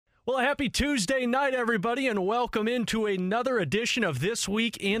Well, happy Tuesday night, everybody, and welcome into another edition of This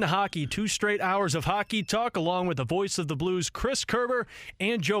Week in Hockey. 2 straight hours of hockey talk, along with the voice of the Blues, Chris Kerber,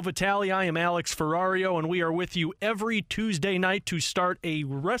 and Joe Vitale. I am Alex Ferrario, and we are with you every Tuesday night to start a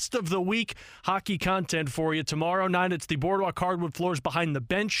rest of the week hockey content for you. Tomorrow night, it's the Boardwalk Hardwood Floors Behind the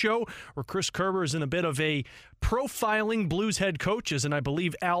Bench show, where Chris Kerber is in a bit of a profiling Blues head coaches, and I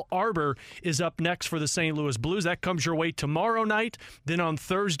believe Al Arbor is up next for the St. Louis Blues. That comes your way tomorrow night. Then on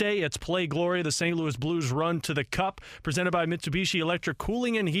Thursday, it's Play Glory, the St. Louis Blues run to the Cup, presented by Mitsubishi Electric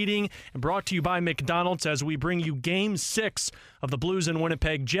Cooling and Heating, and brought to you by McDonald's as we bring you Game 6 of the Blues and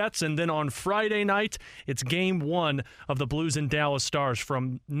Winnipeg Jets. And then on Friday night, it's Game 1 of the Blues and Dallas Stars.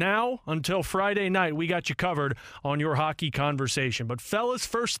 From now until Friday night, we got you covered on your hockey conversation. But fellas,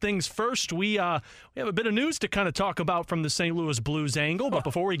 first things first, we have a bit of news to kind of talk about from the St. Louis Blues angle. But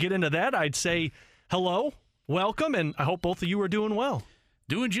before we get into that, I'd say hello, welcome, and I hope both of you are doing well.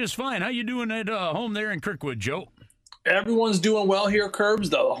 Doing just fine. How you doing at home there in Kirkwood, Joe? Everyone's doing well here, Curbs.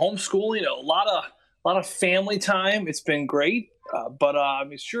 The homeschooling, a lot of family time. It's been great. But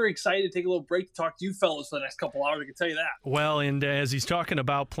I'm sure excited to take a little break to talk to you fellas for the next couple hours. I can tell you that. Well, and as he's talking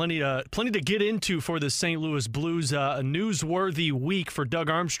about plenty to get into for the St. Louis Blues, a newsworthy week for Doug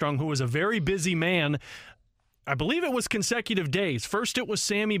Armstrong, who was a very busy man. I believe it was consecutive days. First, it was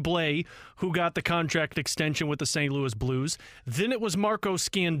Sammy Blais, who got the contract extension with the St. Louis Blues. Then it was Marco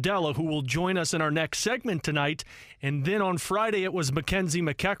Scandella, who will join us in our next segment tonight. And then on Friday, it was Mackenzie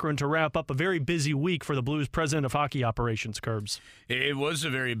McEachern to wrap up a very busy week for the Blues president of hockey operations, Curbs. It was a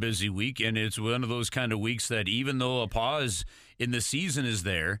very busy week, and it's one of those kind of weeks that even though a pause in the season is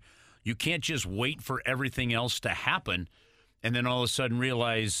there, you can't just wait for everything else to happen and then all of a sudden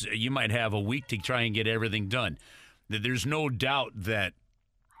realize you might have a week to try and get everything done. There's no doubt that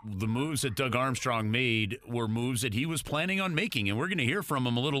the moves that Doug Armstrong made were moves that he was planning on making, and we're going to hear from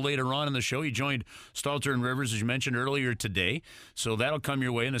him a little later on in the show. He joined Stalter and Rivers, as you mentioned earlier today, so that'll come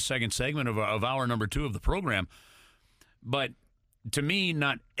your way in the second segment of hour number 2 of the program. But to me,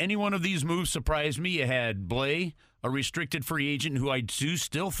 not any one of these moves surprised me. You had Blais, a restricted free agent who I do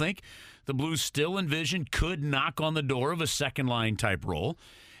still think the Blues still envision could knock on the door of a second-line type role,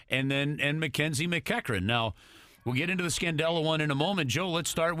 and Mackenzie McEachern. Now, we'll get into the Scandella one in a moment. Joe,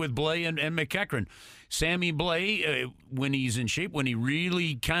 let's start with Blais and McEachern. Sammy Blais, when he's in shape, when he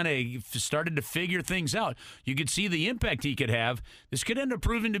really kind of started to figure things out, you could see the impact he could have. This could end up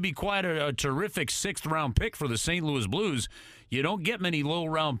proving to be quite a terrific 6th-round pick for the St. Louis Blues. You don't get many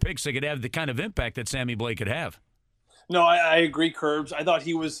low-round picks that could have the kind of impact that Sammy Blais could have. No, I agree, Curbs. I thought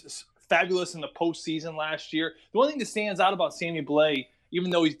he was fabulous in the postseason last year. The one thing that stands out about Sammy Blais, even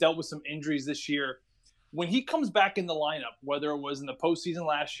though he's dealt with some injuries this year, when he comes back in the lineup, whether it was in the postseason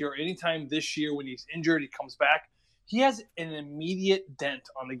last year or anytime this year when he's injured, he comes back, he has an immediate dent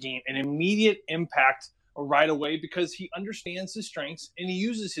on the game, an immediate impact right away because he understands his strengths and he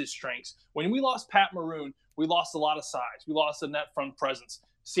uses his strengths. When we lost Pat Maroon, we lost a lot of size. We lost a net front presence.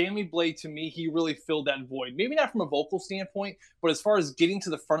 Sammy Blais, to me, he really filled that void. Maybe not from a vocal standpoint, but as far as getting to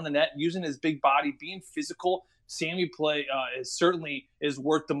the front of the net, using his big body, being physical, Sammy Blais certainly is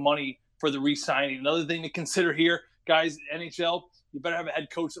worth the money for the re-signing. Another thing to consider here, guys, NHL, you better have a head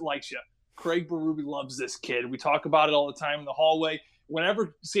coach that likes you. Craig Berube loves this kid. We talk about it all the time in the hallway.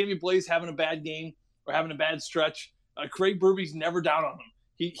 Whenever Sammy Blais having a bad game or having a bad stretch, Craig Berube's never down on him.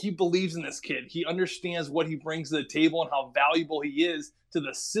 He believes in this kid. He understands what he brings to the table and how valuable he is to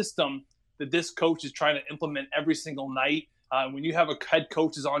the system that this coach is trying to implement every single night. When you have a head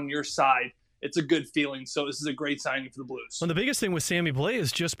coach is on your side, it's a good feeling. So this is a great signing for the Blues. Well, the biggest thing with Sammy Blais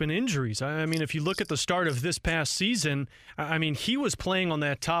has just been injuries. I mean, if you look at the start of this past season, I mean, he was playing on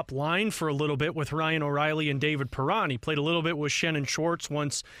that top line for a little bit with Ryan O'Reilly and David Perron. He played a little bit with Shannon Schwartz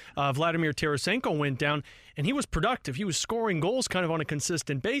once Vladimir Tarasenko went down, and he was productive. He was scoring goals kind of on a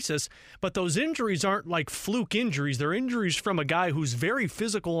consistent basis, but those injuries aren't like fluke injuries. They're injuries from a guy who's very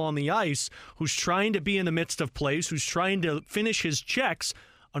physical on the ice, who's trying to be in the midst of plays, who's trying to finish his checks.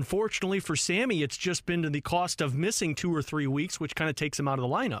 Unfortunately for Sammy, it's just been to the cost of missing 2 or 3 weeks, which kind of takes him out of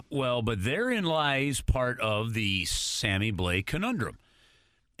the lineup. Well, but therein lies part of the Sammy Blais conundrum,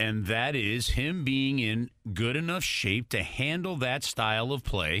 and that is him being in good enough shape to handle that style of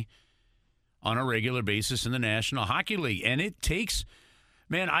play on a regular basis in the National Hockey League. And it takes,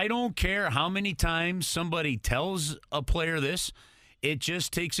 man, I don't care how many times somebody tells a player this, it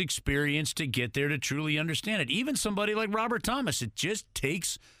just takes experience to get there to truly understand it. Even somebody like Robert Thomas, it just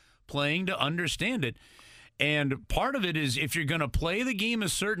takes playing to understand it. And part of it is if you're going to play the game a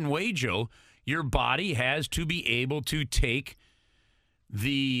certain way, Joe, your body has to be able to take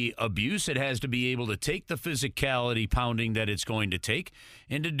the abuse. It has to be able to take the physicality pounding that it's going to take.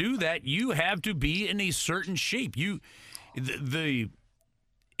 And to do that, you have to be in a certain shape. Being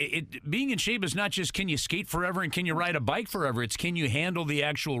in shape is not just can you skate forever and can you ride a bike forever. It's can you handle the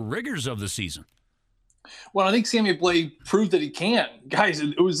actual rigors of the season. Well, I think Sammy Blais proved that he can. Guys,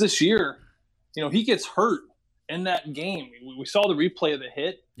 it was this year. He gets hurt in that game. We saw the replay of the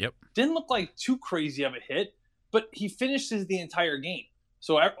hit. Yep. Didn't look like too crazy of a hit, but he finishes the entire game.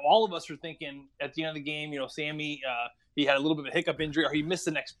 So all of us are thinking at the end of the game, Sammy, he had a little bit of a hiccup injury or he missed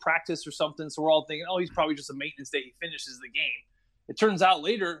the next practice or something. So we're all thinking, oh, he's probably just a maintenance day. He finishes the game. It turns out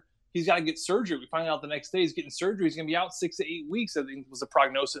later he's got to get surgery. We find out the next day he's getting surgery. He's going to be out 6 to 8 weeks, I think was the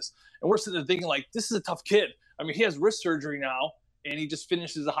prognosis. And we're sitting there thinking, like, this is a tough kid. I mean, he has wrist surgery now, and he just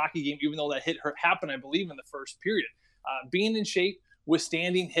finishes a hockey game, even though that hit happened, I believe, in the first period. Being in shape,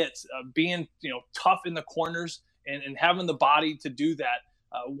 withstanding hits, being tough in the corners, and having the body to do that.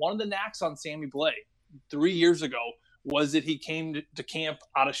 One of the knacks on Sammy Blais 3 years ago was that he came to camp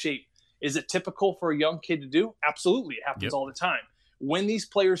out of shape. Is it typical for a young kid to do? Absolutely. It happens all the time. When these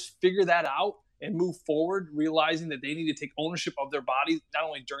players figure that out and move forward, realizing that they need to take ownership of their bodies, not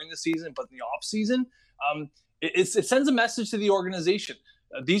only during the season, but in the off season, it sends a message to the organization.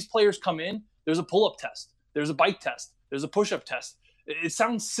 These players come in, there's a pull-up test, there's a bike test, there's a push-up test. It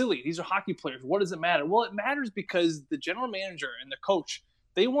sounds silly. These are hockey players. What does it matter? Well, it matters because the general manager and the coach,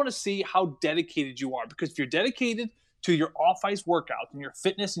 they want to see how dedicated you are. Because if you're dedicated to your off-ice workouts and your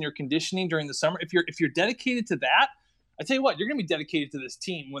fitness and your conditioning during the summer, if you're dedicated to that, I tell you what, you're going to be dedicated to this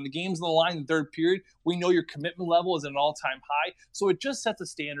team. When the game's on the line in the third period, we know your commitment level is at an all-time high. So it just sets a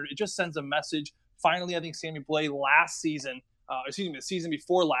standard. It just sends a message. Finally, I think Sammy Blais the season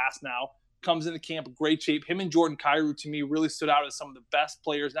before last now, comes into camp in great shape. Him and Jordan Kyrou, to me, really stood out as some of the best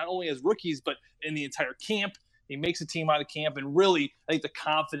players, not only as rookies, but in the entire camp. He makes a team out of camp, and really, I think the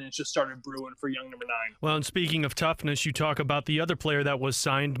confidence just started brewing for young number 9. Well, and speaking of toughness, you talk about the other player that was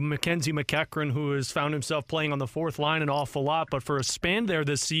signed, Mackenzie McEachran, who has found himself playing on the fourth line an awful lot, but for a span there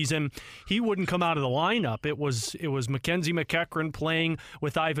this season, he wouldn't come out of the lineup. It was Mackenzie McEachran playing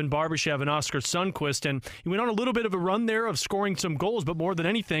with Ivan Barbashev and Oscar Sundqvist, and he went on a little bit of a run there of scoring some goals, but more than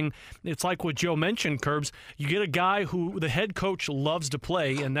anything, it's like what Joe mentioned, Curbs. You get a guy who the head coach loves to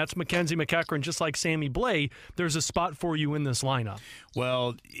play, and that's Mackenzie McEachran, just like Sammy Blais. There's a spot for you in this lineup.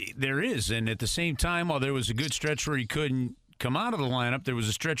 Well, there is, and at the same time, while there was a good stretch where he couldn't come out of the lineup, there was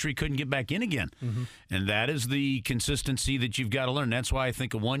a stretch where he couldn't get back in again. Mm-hmm. And that is the consistency that you've got to learn. That's why I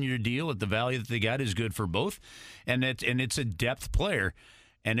think a one-year deal at the value that they got is good for both. And it's a depth player,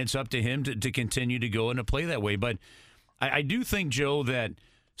 and it's up to him to continue to go and to play that way. But I do think, Joe, that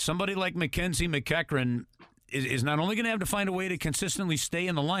somebody like Mackenzie McEachran is not only going to have to find a way to consistently stay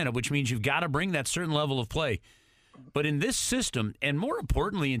in the lineup, which means you've got to bring that certain level of play. But in this system, and more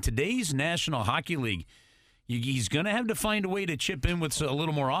importantly, in today's National Hockey League, he's going to have to find a way to chip in with a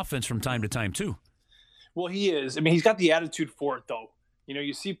little more offense from time to time, too. Well, he is. I mean, he's got the attitude for it, though.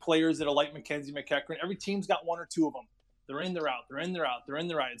 You see players that are like Mackenzie McEachran. Every team's got one or two of them. They're in, they're out. They're in, they're out. They're in,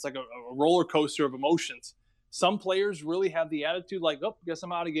 they're out. It's like a roller coaster of emotions. Some players really have the attitude like, oh, guess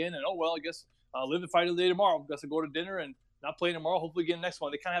I'm out again. And, oh, well, I guess I'll live the fight of the day tomorrow. Guess I'll go to dinner and not play tomorrow. Hopefully get the next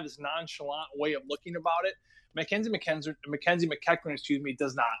one. They kind of have this nonchalant way of looking about it. Mackenzie McEachran,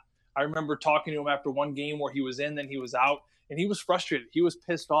 does not. I remember talking to him after one game where he was in, then he was out, and he was frustrated. He was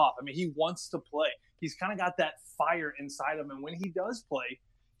pissed off. I mean, he wants to play. He's kind of got that fire inside him, and when he does play,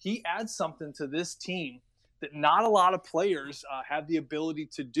 he adds something to this team that not a lot of players have the ability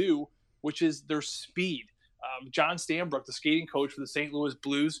to do, which is their speed. John Stanbrook, the skating coach for the St. Louis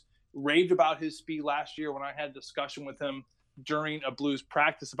Blues, raved about his speed last year when I had a discussion with him during a Blues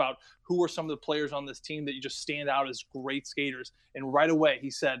practice about who are some of the players on this team that you just stand out as great skaters. And right away, he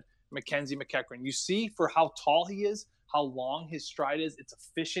said, Mackenzie McEachran. You see for how tall he is, how long his stride is, it's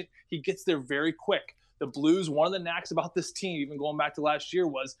efficient. He gets there very quick. The Blues, one of the knacks about this team, even going back to last year,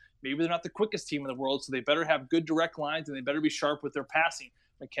 was maybe they're not the quickest team in the world, so they better have good direct lines and they better be sharp with their passing.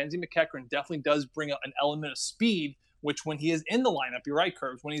 Mackenzie McEachran definitely does bring an element of speed, which when he is in the lineup, you're right,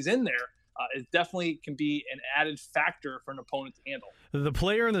 Curbs, when he's in there, it definitely can be an added factor for an opponent to handle. The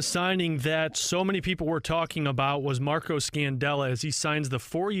player in the signing that so many people were talking about was Marco Scandella as he signs the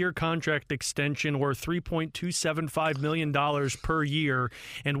 4-year contract extension worth $3.275 million per year.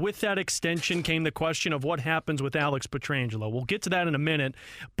 And with that extension came the question of what happens with Alex Pietrangelo. We'll get to that in a minute,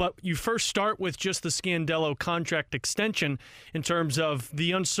 but you first start with just the Scandella contract extension in terms of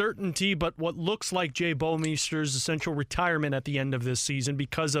the uncertainty, but what looks like Jay Bouwmeester's essential retirement at the end of this season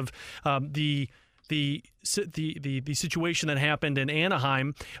because of the the situation that happened in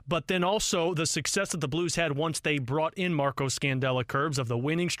Anaheim, but then also the success that the Blues had once they brought in Marco Scandella, Curbs, of the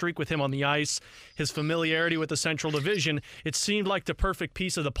winning streak with him on the ice, his familiarity with the Central Division. It seemed like the perfect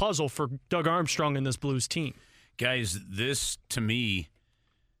piece of the puzzle for Doug Armstrong and this Blues team. Guys, this to me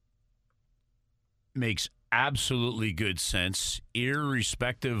makes absolutely good sense,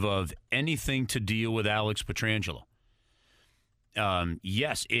 irrespective of anything to deal with Alex Pietrangelo.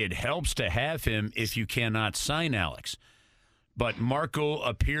 Yes, it helps to have him if you cannot sign Alex. But Marco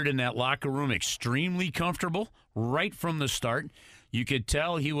appeared in that locker room extremely comfortable right from the start. You could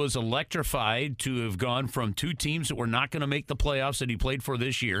tell he was electrified to have gone from two teams that were not going to make the playoffs that he played for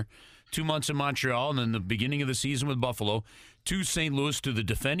this year, 2 months in Montreal and then the beginning of the season with Buffalo, to St. Louis, to the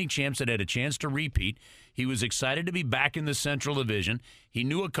defending champs that had a chance to repeat. He was excited to be back in the Central Division. He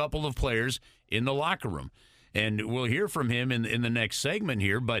knew a couple of players in the locker room. And we'll hear from him in the next segment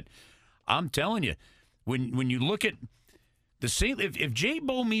here. But I'm telling you, when you look at the St. If Jay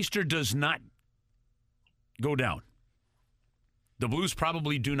Bouwmeester does not go down, the Blues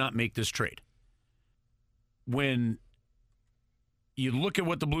probably do not make this trade. When you look at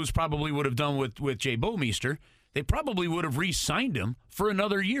what the Blues probably would have done with Jay Bouwmeester, they probably would have re-signed him for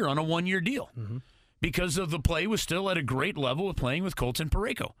another year on a one-year deal because of the play was still at a great level with playing with Colton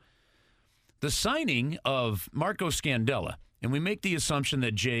Parayko. The signing of Marco Scandella, and we make the assumption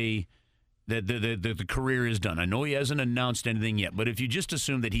that Jay, that the career is done. I know he hasn't announced anything yet, but if you just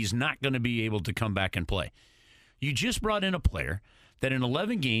assume that he's not going to be able to come back and play, you just brought in a player that in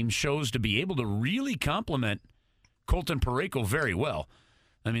 11 games shows to be able to really complement Colton Parayko very well.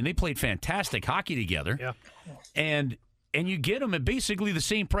 I mean, they played fantastic hockey together. Yeah. And you get him at basically the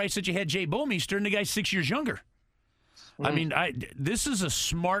same price that you had Jay Bouwmeester, and the guy's 6 years younger. I mean, this is a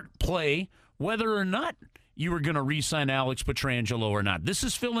smart play, whether or not you were going to re-sign Alex Pietrangelo or not. This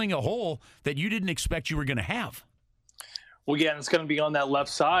is filling a hole that you didn't expect you were going to have. Well, again, it's going to be on that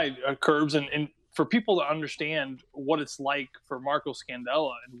left side, Curbs, and for people to understand what it's like for Marco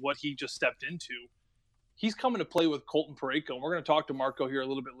Scandella and what he just stepped into, he's coming to play with Colton Parayko. And we're going to talk to Marco here a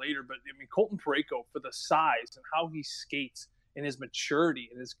little bit later, but I mean, Colton Parayko, for the size and how he skates and his maturity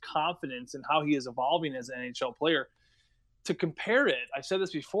and his confidence and how he is evolving as an NHL player, to compare it, I said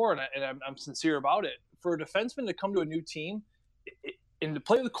this before, and I'm sincere about it, for a defenseman to come to a new team and to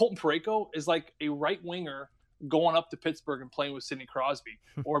play with Colton Parayko is like a right winger going up to Pittsburgh and playing with Sidney Crosby,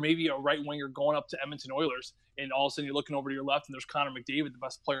 or maybe a right winger going up to Edmonton Oilers, and all of a sudden you're looking over to your left and there's Connor McDavid, the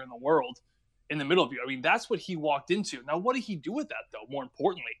best player in the world, in the middle of you. I mean, that's what he walked into. Now, what did he do with that, though, more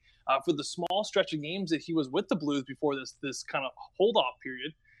importantly? For the small stretch of games that he was with the Blues before this kind of hold-off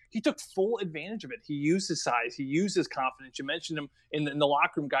period, he took full advantage of it. He used his size. He used his confidence. You mentioned him in the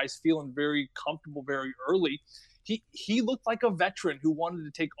locker room, guys feeling very comfortable very early. He looked like a veteran who wanted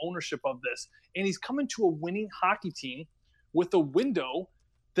to take ownership of this. And he's coming to a winning hockey team with a window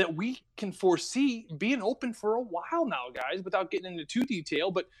that we can foresee being open for a while now, guys, without getting into too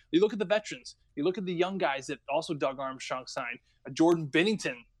detail. But you look at the veterans. You look at the young guys that also Doug Armstrong signed. Jordan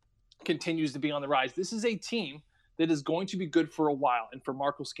Binnington continues to be on the rise. This is a team that is going to be good for a while. And for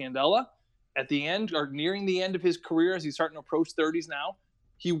Marco Scandella, at the end or nearing the end of his career, as he's starting to approach 30s now,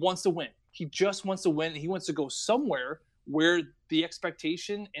 he wants to win. He just wants to win. He wants to go somewhere where the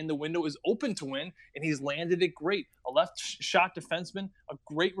expectation and the window is open to win, and he's landed it great. A left shot defenseman, a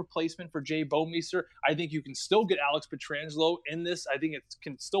great replacement for Jay Bouwmeester. I think you can still get Alex Pietrangelo in this. I think it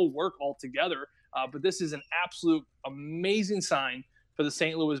can still work altogether. But this is an absolute amazing sign for the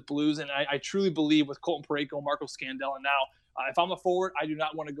St. Louis Blues, and I truly believe with Colton Parayko, Marco Scandella now, if I'm a forward, I do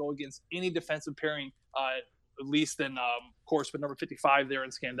not want to go against any defensive pairing, at least than, of course, with number 55 there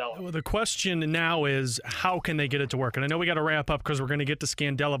in Scandella. Well, the question now is, how can they get it to work? And I know we got to wrap up because we're going to get to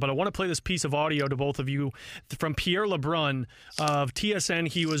Scandella, but I want to play this piece of audio to both of you from Pierre LeBrun of TSN.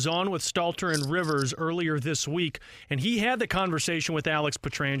 He was on with Stalter and Rivers earlier this week, and he had the conversation with Alex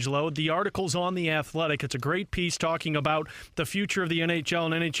Pietrangelo. The article's on The Athletic. It's a great piece talking about the future of the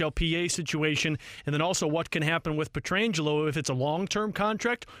NHL and NHLPA situation, and then also what can happen with Pietrangelo if it's a long-term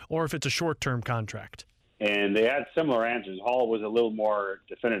contract or if it's a short-term contract. And they had similar answers. Hall was a little more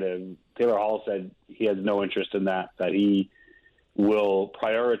definitive. Taylor Hall said he has no interest in that he will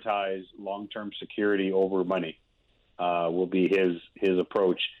prioritize long-term security over money, will be his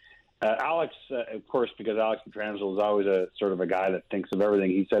approach. Alex, of course, because Alex Pietrangelo is always a sort of a guy that thinks of everything,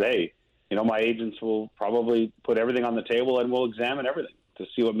 he said, hey, my agents will probably put everything on the table and we'll examine everything to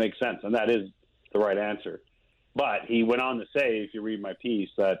see what makes sense. And that is the right answer. But he went on to say, if you read my piece,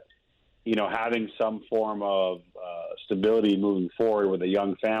 that having some form of stability moving forward with a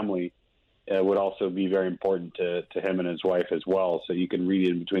young family would also be very important to him and his wife as well. So you can read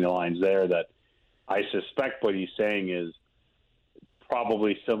in between the lines there that I suspect what he's saying is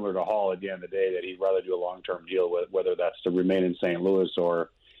probably similar to Hall at the end of the day, that he'd rather do a long-term deal with, whether that's to remain in St. Louis or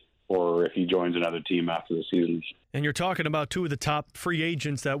if he joins another team after the season. And you're talking about two of the top free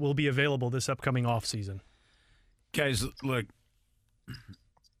agents that will be available this upcoming offseason. Guys, look,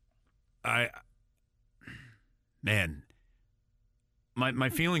 my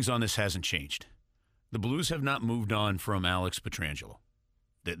feelings on this hasn't changed. The Blues have not moved on from Alex Pietrangelo.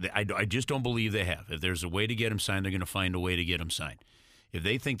 I just don't believe they have. If there's a way to get him signed, they're going to find a way to get him signed. If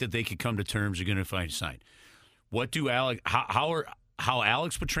they think that they could come to terms, they're going to find a sign. What do how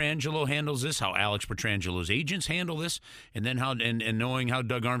Alex Pietrangelo handles this, how Alex Pietrangelo's agents handle this, and then and knowing how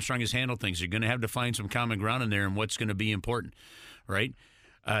Doug Armstrong has handled things, you're going to have to find some common ground in there and what's going to be important, right?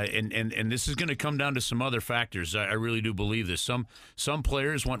 And this is going to come down to some other factors. I really do believe this. Some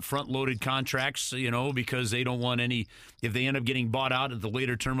players want front-loaded contracts, because they don't want any. If they end up getting bought out at the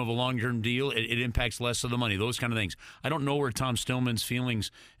later term of a long-term deal, it impacts less of the money. Those kind of things. I don't know where Tom Stillman's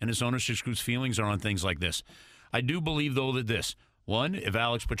feelings and his ownership group's feelings are on things like this. I do believe, though, that this. One, if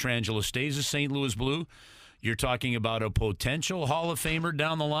Alex Pietrangelo stays a St. Louis Blue, you're talking about a potential Hall of Famer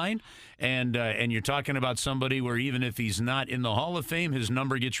down the line, and you're talking about somebody where even if he's not in the Hall of Fame, his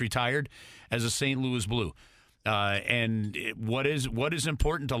number gets retired as a St. Louis Blue. And what is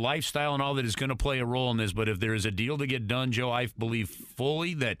important to lifestyle and all that is going to play a role in this. But if there is a deal to get done, Joe, I believe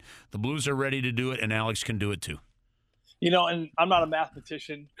fully that the Blues are ready to do it, and Alex can do it too. And I'm not a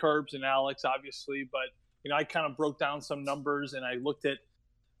mathematician, Curbs and Alex, obviously, but I kind of broke down some numbers and I looked at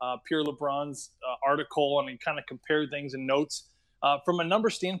Pierre LeBrun's article and kind of compared things and notes. From a number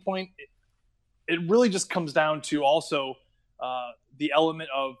standpoint, it really just comes down to also the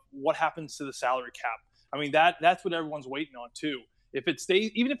element of what happens to the salary cap. I mean, that's what everyone's waiting on too.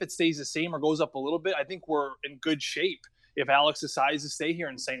 Even if it stays the same or goes up a little bit, I think we're in good shape if Alex decides to stay here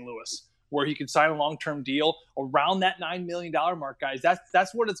in St. Louis, where he could sign a long-term deal around that $9 million mark, guys.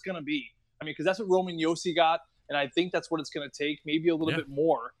 That's what it's going to be. I mean, because that's what Roman Josi got, and I think that's what it's going to take, maybe a little bit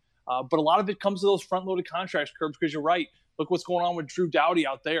more. But a lot of it comes to those front-loaded contracts, Curbs, because you're right. Look what's going on with Drew Doughty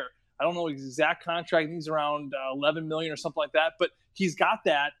out there. I don't know his exact contract. I think he's around $11 million or something like that. But he's got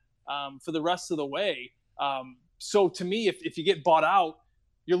that for the rest of the way. So to me, if you get bought out,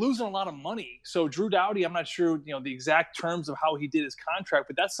 you're losing a lot of money. So Drew Doughty, I'm not sure the exact terms of how he did his contract,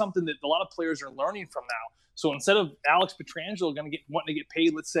 but that's something that a lot of players are learning from now. So instead of Alex Pietrangelo wanting to get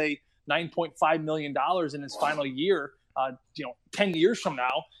paid, let's say, $9.5 million in his final year, 10 years from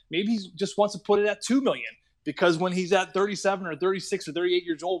now, maybe he just wants to put it at $2 million, because when he's at 37 or 36 or 38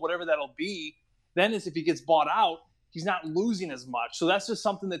 years old, whatever that'll be, then if he gets bought out, he's not losing as much. So that's just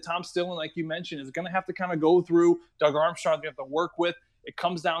something that Tom Stillen, like you mentioned, is going to have to kind of go through. Doug Armstrong going to have to work with. It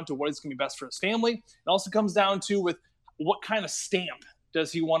comes down to what is going to be best for his family. It also comes down to with what kind of stamp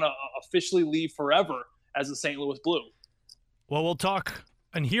does he want to officially leave forever as a St. Louis Blue. Well, we'll talk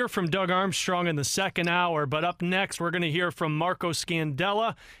and hear from Doug Armstrong in the second hour. But up next, we're going to hear from Marco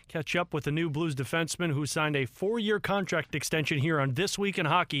Scandella, catch up with the new Blues defenseman who signed a 4-year contract extension here on This Week in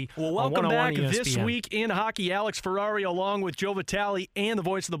Hockey. Well, welcome back. This Week in Hockey, Alex Ferrari along with Joe Vitale and the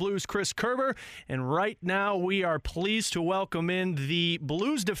voice of the Blues, Chris Kerber. And right now, we are pleased to welcome in the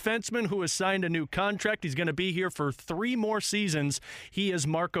Blues defenseman who has signed a new contract. He's going to be here for 3 more seasons. He is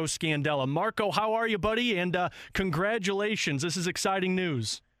Marco Scandella. Marco, how are you, buddy? And congratulations. This is exciting news.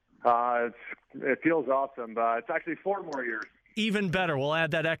 It feels awesome. It's actually 4 more years. Even better. We'll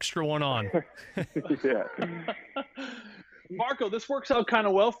add that extra one on. Yeah. Marco, this works out kind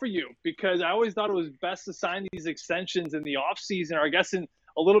of well for you, because I always thought it was best to sign these extensions in the offseason, or I guess in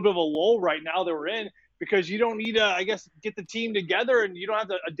a little bit of a lull right now that we're in, because you don't need to, get the team together, and you don't have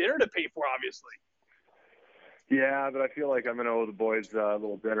a dinner to pay for, obviously. Yeah, but I feel like I'm going to owe the boys a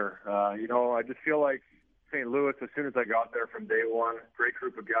little dinner. I just feel like St. Louis, as soon as I got there from day one, great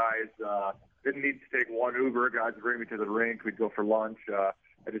group of guys. Didn't need to take one Uber. Guys would bring me to the rink. We'd go for lunch.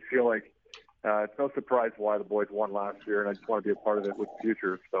 I just feel like it's no surprise why the boys won last year, and I just want to be a part of it with the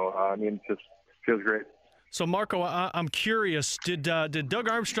future. So, it just feels great. So, Marco, I'm curious, did Doug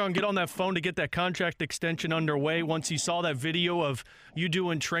Armstrong get on that phone to get that contract extension underway once he saw that video of you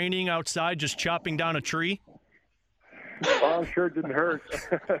doing training outside, just chopping down a tree? Well, I'm sure it didn't hurt.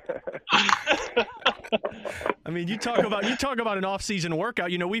 I mean, you talk about an off-season workout.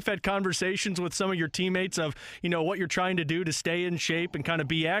 We've had conversations with some of your teammates of, what you're trying to do to stay in shape and kind of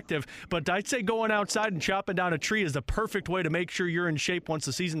be active. But I'd say going outside and chopping down a tree is the perfect way to make sure you're in shape once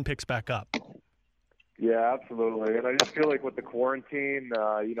the season picks back up. Yeah, absolutely. And I just feel like with the quarantine,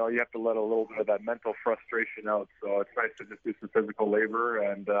 you have to let a little bit of that mental frustration out. So it's nice to just do some physical labor.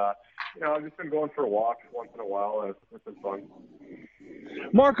 And, I've just been going for walks once in a while. It's been fun.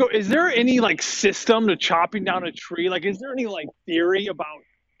 Marco, is there any system to chopping down a tree? Is there any theory about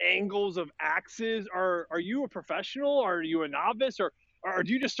angles of axes? Are you a professional? Are you a novice? Or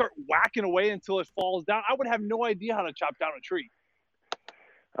do you just start whacking away until it falls down? I would have no idea how to chop down a tree.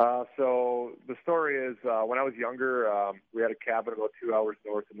 So the story is, when I was younger, we had a cabin about 2 hours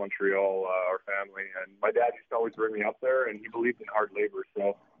north of Montreal, our family, and my dad used to always bring me up there, and he believed in hard labor.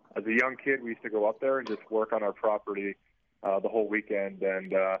 So as a young kid, we used to go up there and just work on our property the whole weekend.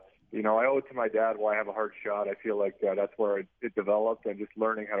 And, I owe it to my dad why I have a hard shot. I feel like that's where it developed, and just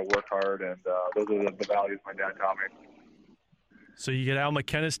learning how to work hard. And those are the values my dad taught me. So you get Al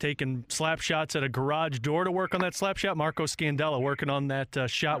McKennis taking slap shots at a garage door to work on that slap shot. Marco Scandella working on that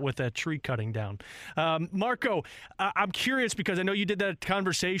shot with that tree cutting down. Marco, I'm curious because I know you did that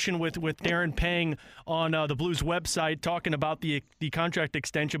conversation with Darren Pang on the Blues website talking about the contract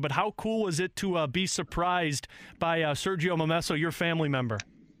extension, but how cool was it to be surprised by Sergio Momesso, your family member?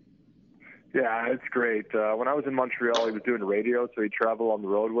 Yeah, it's great. When I was in Montreal, he was doing radio, so he'd travel on the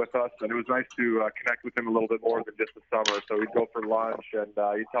road with us, and it was nice to connect with him a little bit more than just the summer. So we'd go for lunch, and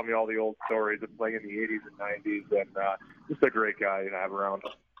he'd tell me all the old stories of playing in the 80s and 90s, and just a great guy to have around.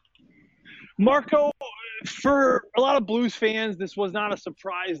 Marco, for a lot of Blues fans, this was not a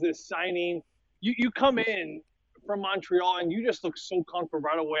surprise, this signing. You come in from Montreal, and you just look so comfortable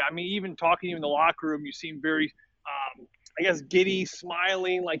right away. I mean, even talking to you in the locker room, you seem very, giddy,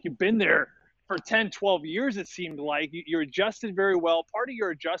 smiling, like you've been there for 10, 12 years, it seemed like. You're adjusted very well. Part of your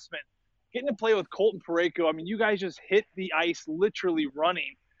adjustment, getting to play with Colton Parayko, I mean, you guys just hit the ice literally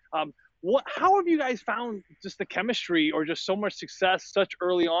running. How have you guys found just the chemistry or just so much success such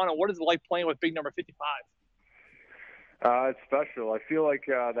early on, and what is it like playing with big number 55? It's special. I feel like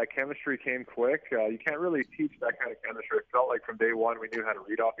that chemistry came quick. You can't really teach that kind of chemistry. It felt like from day one we knew how to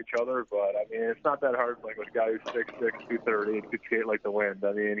read off each other, but, I mean, it's not that hard playing with a guy who's 6'6", 230, and could skate like the wind.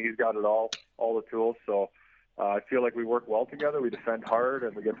 I mean, he's got it all the tools. So I feel like we work well together. We defend hard,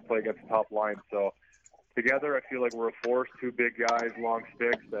 and we get to play against the top line. So together, I feel like we're a force, two big guys, long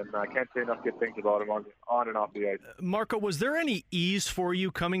sticks, and I can't say enough good things about him on and off the ice. Marco, was there any ease for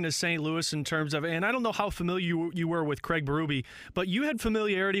you coming to St. Louis in terms of, and I don't know how familiar you were with Craig Berube, but you had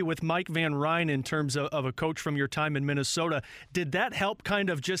familiarity with Mike Van Ryn in terms of a coach from your time in Minnesota. Did that help kind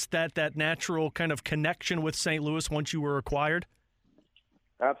of just that natural kind of connection with St. Louis once you were acquired?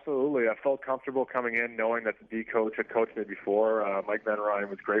 Absolutely. I felt comfortable coming in knowing that the D coach had coached me before. Mike Van Ryn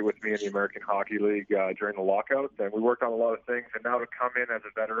was great with me in the American Hockey League during the lockout, and we worked on a lot of things. And now to come in as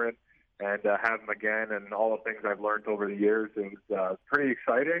a veteran and have him again and all the things I've learned over the years, it was pretty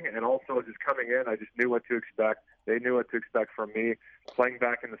exciting. And also just coming in, I just knew what to expect. They knew what to expect from me. Playing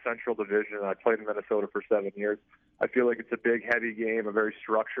back in the Central Division, I played in Minnesota for 7 years. I feel like it's a big, heavy game, a very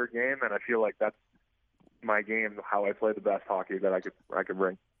structured game, and I feel like that's my game, how I play the best hockey that I could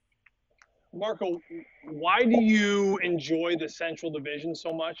bring. Marco, why do you enjoy the Central Division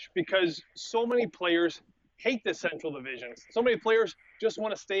so much? Because so many players hate the Central Division. So many players just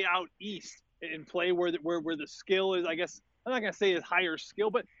want to stay out east and play where the skill is, I guess. I'm not going to say it's higher skill,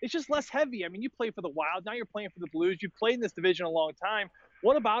 but it's just less heavy. I mean, you play for the Wild. Now you're playing for the Blues. You've played in this division a long time.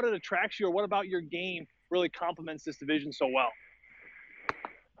 What about it attracts you, or what about your game really complements this division so well?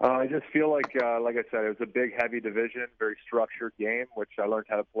 I just feel like I said, it was a big, heavy division, very structured game, which I learned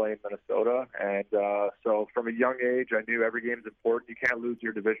how to play in Minnesota. And so from a young age, I knew every game is important. You can't lose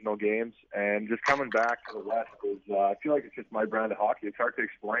your divisional games. And just coming back to the West is, I feel like it's just my brand of hockey. It's hard to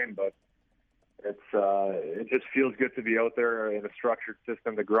explain, but it just feels good to be out there in a structured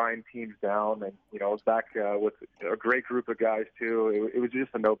system to grind teams down. And, back with a great group of guys, too. It was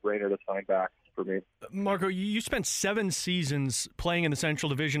just a no-brainer to sign back for me. Marco, you spent 7 seasons playing in the Central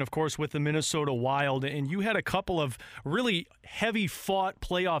Division, of course, with the Minnesota Wild, and you had a couple of really heavy-fought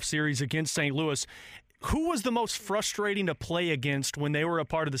playoff series against St. Louis. Who was the most frustrating to play against when they were a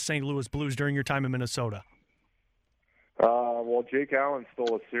part of the St. Louis Blues during your time in Minnesota? Well, Jake Allen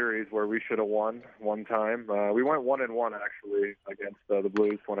stole a series where we should have won one time. We went 1-1 actually against the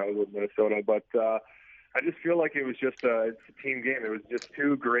Blues when I was with Minnesota, but I just feel like it was just it's a team game. It was just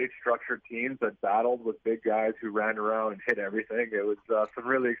two great structured teams that battled with big guys who ran around and hit everything. It was some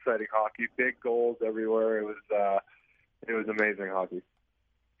really exciting hockey, big goals everywhere. It was amazing hockey.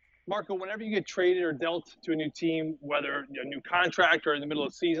 Marco, whenever you get traded or dealt to a new team, whether a new contract or in the middle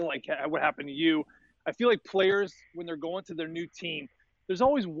of the season, like what happened to you, I feel like players, when they're going to their new team, there's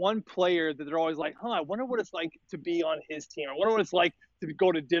always one player that they're always like, I wonder what it's like to be on his team. I wonder what it's like to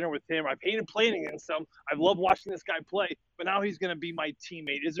go to dinner with him. I've hated playing against him. I love watching this guy play, but now he's going to be my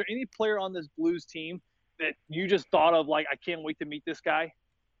teammate. Is there any player on this Blues team that you just thought of, like, I can't wait to meet this guy?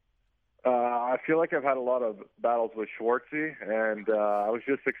 I feel like I've had a lot of battles with Schwartzy, and I was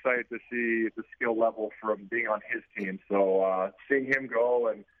just excited to see the skill level from being on his team. So seeing him go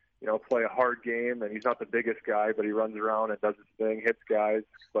and, play a hard game, and he's not the biggest guy, but he runs around and does his thing, hits guys,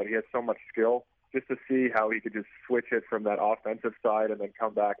 but he has so much skill. Just to see how he could just switch it from that offensive side and then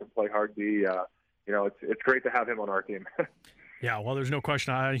come back and play hard D, it's great to have him on our team. Yeah, well, there's no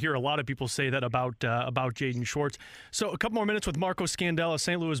question. I hear a lot of people say that about Jaden Schwartz. So a couple more minutes with Marco Scandella,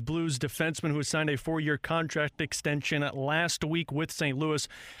 St. Louis Blues defenseman who signed a 4-year contract extension last week with St. Louis.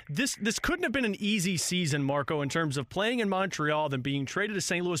 This couldn't have been an easy season, Marco, in terms of playing in Montreal, then being traded to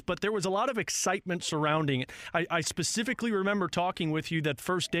St. Louis, but there was a lot of excitement surrounding it. I specifically remember talking with you that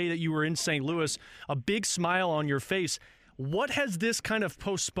first day that you were in St. Louis, a big smile on your face. What has this kind of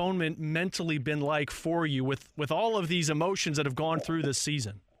postponement mentally been like for you with all of these emotions that have gone through this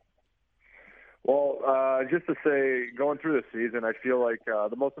season? Well, just to say, going through the season, I feel like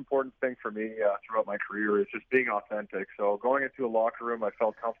the most important thing for me throughout my career is just being authentic. So going into a locker room, I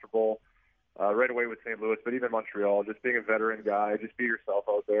felt comfortable right away with St. Louis, but even Montreal, just being a veteran guy, just be yourself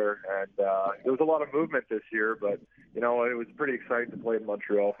out there. And there was a lot of movement this year, but, it was pretty exciting to play in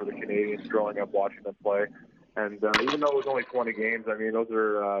Montreal for the Canadiens growing up watching them play. And even though it was only 20 games, I mean, those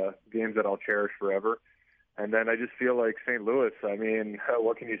are games that I'll cherish forever. And then I just feel like St. Louis, I mean,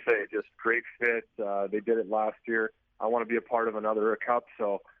 what can you say? Just great fit. They did it last year. I want to be a part of another cup.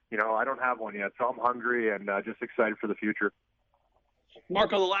 So, I don't have one yet. So I'm hungry and just excited for the future.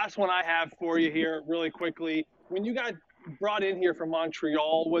 Marco, the last one I have for you here really quickly. When you got brought in here from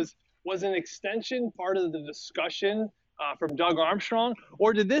Montreal, was an extension part of the discussion from Doug Armstrong?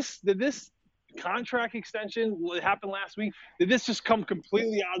 Or did this contract extension that happened last week, did this just come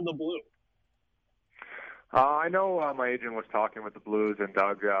completely out of the blue? I know my agent was talking with the Blues and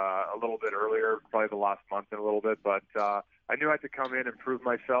Doug a little bit earlier, probably the last month and a little bit, but I knew I had to come in and prove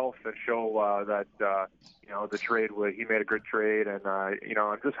myself and show that the trade, he made a good trade, and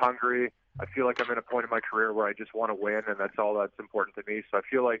I'm just hungry. I feel like I'm in a point in my career where I just want to win, and that's all that's important to me. So I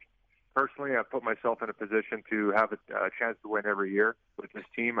feel like personally I've put myself in a position to have a chance to win every year with this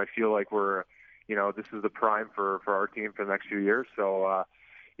team. I feel like we're this is the prime for our team for the next few years. So,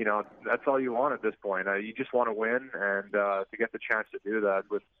 that's all you want at this point. You just want to win, and to get the chance to do that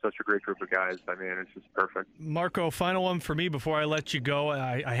with such a great group of guys, I mean, it's just perfect. Marco, final one for me before I let you go.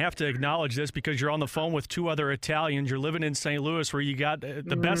 I have to acknowledge this because you're on the phone with two other Italians. You're living in St. Louis where you got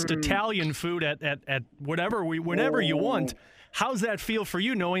the best Italian food at whenever you want. How's that feel for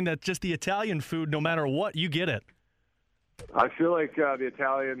you, knowing that just the Italian food, no matter what, you get it? I feel like the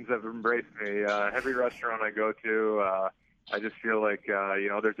Italians have embraced me. Every restaurant I go to, I just feel like,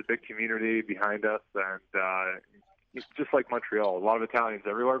 there's a big community behind us, and it's just like Montreal. A lot of Italians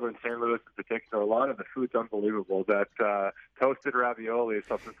everywhere, but in St. Louis in particular, a lot of the food's unbelievable. That toasted ravioli is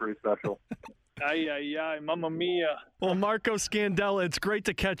something pretty special. Ay, mamma mia. Well, Marco Scandella, it's great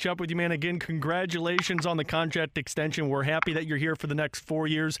to catch up with you, man. Again, congratulations on the contract extension. We're happy that you're here for the next 4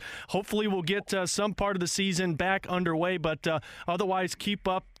 years. Hopefully we'll get some part of the season back underway, but otherwise keep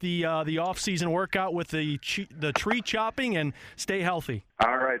up the off-season workout with the tree chopping and stay healthy.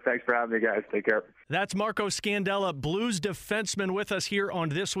 All right, thanks for having me, guys. Take care. That's Marco Scandella, Blues defenseman, with us here on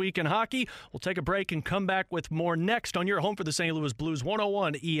This Week in Hockey. We'll take a break and come back with more next on your home for the St. Louis Blues,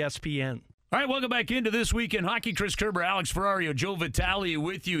 101 ESPN. All right, welcome back into This Week in Hockey. Chris Kerber, Alex Ferrario, Joe Vitale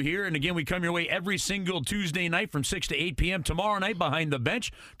with you here. And again, we come your way every single Tuesday night from 6 to 8 p.m. Tomorrow night, Behind the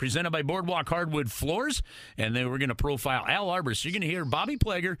Bench, presented by Boardwalk Hardwood Floors. And then we're going to profile Al Arbour. So you're going to hear Bobby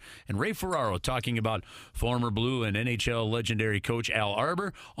Plager and Ray Ferraro talking about former Blue and NHL legendary coach Al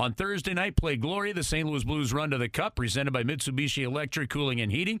Arbour. On Thursday night, Play Glory, the St. Louis Blues Run to the Cup, presented by Mitsubishi Electric Cooling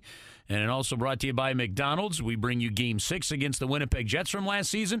and Heating. And also brought to you by McDonald's. We bring you Game 6 against the Winnipeg Jets from last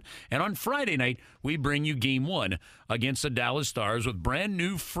season. And on Friday night, we bring you Game 1 against the Dallas Stars with brand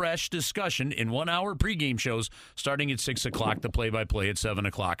new, fresh discussion in 1 hour pregame shows starting at 6 o'clock, the play-by-play at 7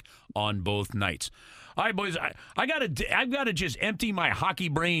 o'clock on both nights. All right, boys, I've got to just empty my hockey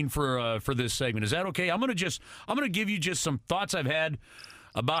brain for this segment. Is that okay? I'm going to give you just some thoughts I've had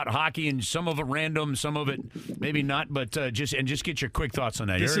about hockey, and some of it random, some of it maybe not, but just get your quick thoughts on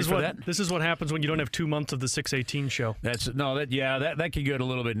that. This is what happens when you don't have 2 months of the 618 show. That could get a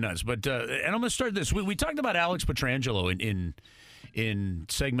little bit nuts. But and I'm going to start this. We talked about Alex Pietrangelo in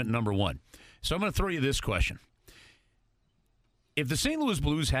segment number 1. So I'm going to throw you this question: if the St. Louis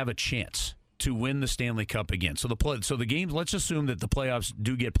Blues have a chance to win the Stanley Cup again. So the games. Let's assume that the playoffs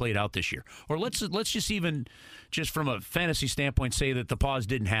do get played out this year, or let's just even just from a fantasy standpoint say that the pause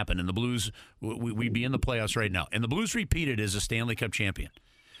didn't happen and the Blues we'd be in the playoffs right now, and the Blues repeated as a Stanley Cup champion.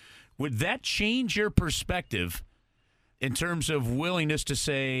 Would that change your perspective in terms of willingness to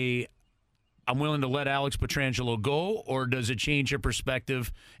say, I'm willing to let Alex Pietrangelo go, or does it change your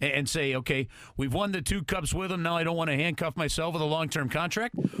perspective and say, okay, we've won the 2 cups with him, now I don't want to handcuff myself with a long-term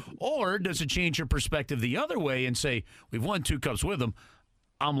contract? Or does it change your perspective the other way and say, we've won 2 cups with him,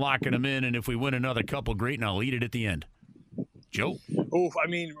 I'm locking him in, and if we win another couple, great, and I'll eat it at the end? Joe? Oh, I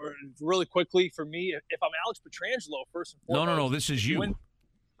mean, really quickly, for me, if I'm Alex Pietrangelo, first and foremost. No, this is you.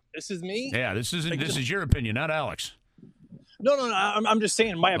 This is me? Yeah, this is your opinion, not Alex. No. I'm just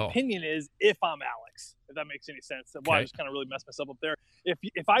saying my opinion is if I'm Alex, if that makes any sense. Well, I just kind of really messed myself up there.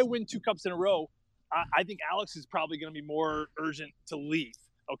 If I win 2 cups in a row, I think Alex is probably going to be more urgent to leave,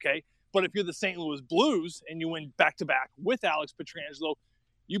 okay? But if you're the St. Louis Blues and you win back-to-back with Alex Pietrangelo,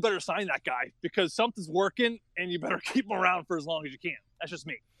 you better sign that guy because something's working and you better keep him around for as long as you can. That's just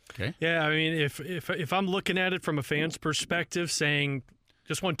me. Okay. Yeah, I mean, if I'm looking at it from a fan's perspective, saying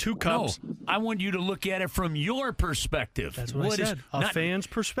just won 2 cups. No, I want you to look at it from your perspective. That's what I said. A fan's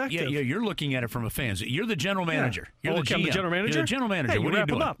perspective. Yeah, you're looking at it from a fan's. You're the general manager. Yeah. You're the GM. I'm the general manager? You're the general manager. Hey, what are you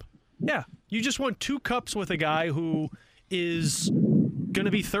doing? Up. Yeah, you just won 2 cups with a guy who is going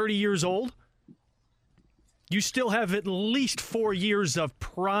to be 30 years old. You still have at least 4 years of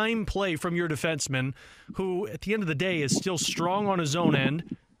prime play from your defenseman, who at the end of the day is still strong on his own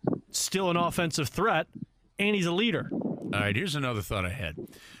end, still an offensive threat, and he's a leader. All right, here's another thought I had.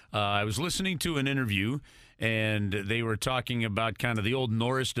 I was listening to an interview, and they were talking about kind of the old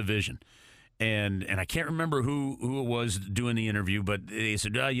Norris division. And I can't remember who it was doing the interview, but they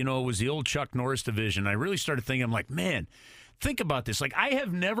said, it was the old Chuck Norris division. I really started thinking, I'm like, man, think about this. Like, I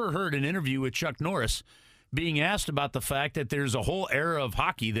have never heard an interview with Chuck Norris being asked about the fact that there's a whole era of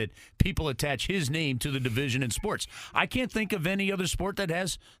hockey that people attach his name to the division in sports. I can't think of any other sport that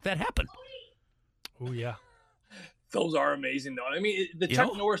has that happen. Oh, yeah. Those are amazing, though. I mean, the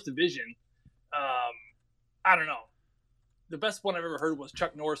Chuck Norris division, I don't know. The best one I've ever heard was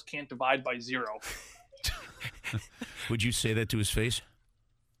Chuck Norris can't divide by 0. Would you say that to his face?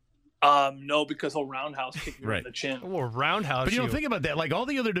 No, because he'll roundhouse kick me in the chin. Or roundhouse. But think about that. Like all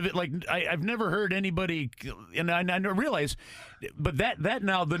the other I've never heard anybody, and I realize, but that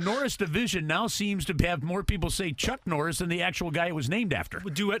now the Norris division now seems to have more people say Chuck Norris than the actual guy it was named after.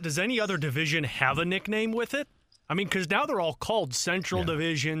 Does any other division have a nickname with it? I mean, because now they're all called Central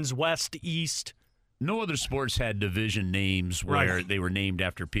Divisions, West, East. No other sports had division names where they were named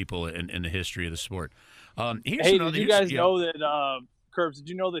after people in the history of the sport. Did you guys know that, Curbs, did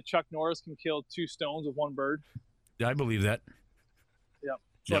you know that Chuck Norris can kill 2 stones with 1 bird? I believe that. Yeah.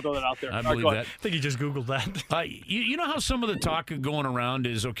 So I'll throw that out there. I believe that. I think you just Googled that. You know how some of the talk going around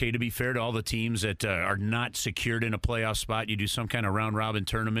is, okay, to be fair to all the teams that are not secured in a playoff spot, you do some kind of round-robin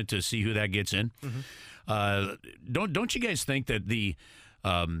tournament to see who that gets in. Mm-hmm. Don't you guys think that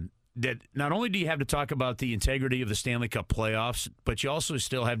that not only do you have to talk about the integrity of the Stanley Cup playoffs, but you also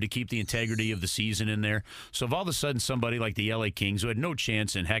still have to keep the integrity of the season in there. So if all of a sudden somebody like the LA Kings, who had no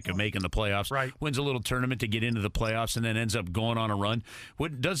chance in heck of making the playoffs, wins a little tournament to get into the playoffs and then ends up going on a run,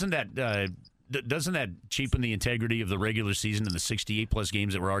 doesn't that cheapen the integrity of the regular season and the 68-plus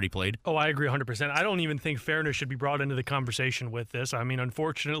games that were already played? Oh, I agree 100%. I don't even think fairness should be brought into the conversation with this. I mean,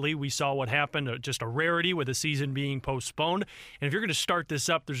 unfortunately, we saw what happened, just a rarity with the season being postponed. And if you're going to start this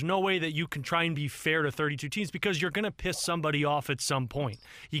up, there's no way that you can try and be fair to 32 teams because you're going to piss somebody off at some point.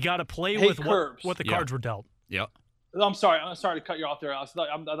 You got to play with what the cards were dealt. Yeah. I'm sorry to cut you off there, Alex. I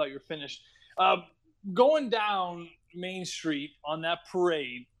thought you were finished. Going down Main Street on that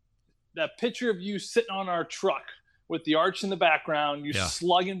parade, that picture of you sitting on our truck with the arch in the background, you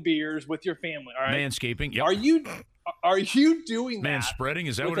slugging beers with your family. All right, manscaping. Yep. Are you doing that? Man spreading?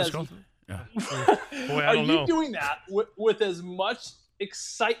 Is that what it's called? Yeah. Boy, I don't know. Are you doing that with as much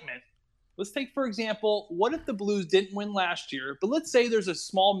excitement? Let's take, for example, what if the Blues didn't win last year, but let's say there's a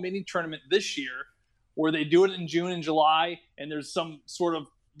small mini tournament this year where they do it in June and July, and there's some sort of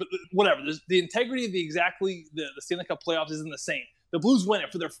whatever. There's the integrity of the Stanley Cup playoffs isn't the same. The Blues win it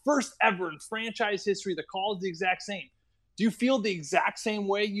for their first ever in franchise history. The call is the exact same. Do you feel the exact same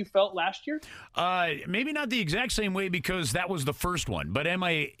way you felt last year? Maybe not the exact same way because that was the first one. But am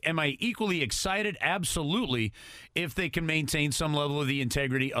I equally excited? Absolutely. If they can maintain some level of the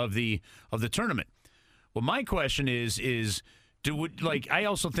integrity of the tournament. Well, my question is I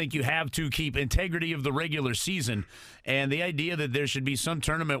also think you have to keep integrity of the regular season, and the idea that there should be some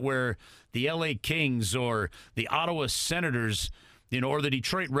tournament where the LA Kings or the Ottawa Senators Or the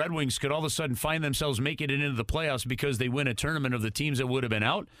Detroit Red Wings could all of a sudden find themselves making it into the playoffs because they win a tournament of the teams that would have been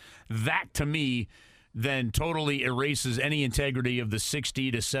out. That, to me, then totally erases any integrity of the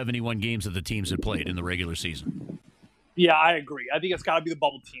 60 to 71 games that the teams had played in the regular season. Yeah, I agree. I think it's got to be the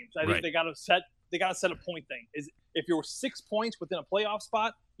bubble teams. I think Right. they got to set a point thing. Is if you're 6 points within a playoff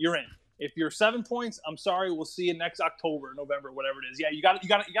spot, you're in. If you're 7 points, I'm sorry, we'll see you next October, November, whatever it is. Yeah, you got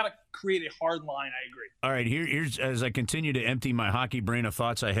to create a hard line. I agree. All right, here's as I continue to empty my hockey brain of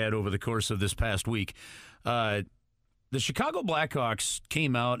thoughts I had over the course of this past week. The Chicago Blackhawks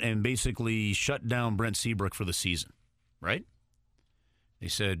came out and basically shut down Brent Seabrook for the season, right? They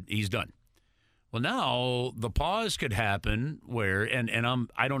said he's done. Well, now the pause could happen where, and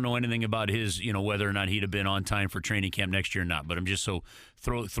I don't know anything about his, whether or not he'd have been on time for training camp next year or not. But I'm just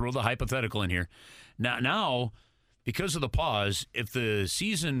throw the hypothetical in here. Now, because of the pause, if the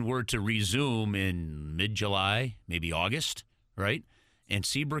season were to resume in mid-July, maybe August, right, and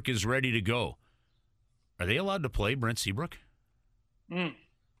Seabrook is ready to go, are they allowed to play Brent Seabrook?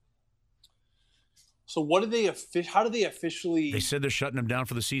 So what do they? How do they officially? They said they're shutting him down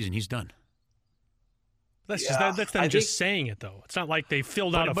for the season. He's done. That's them just saying it, though. It's not like they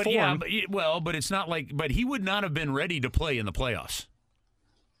filled out a form. Yeah, but it's not like. But he would not have been ready to play in the playoffs.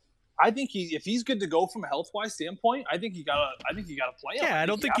 I think if he's good to go from a health-wise standpoint, I think he gotta play him. Yeah, I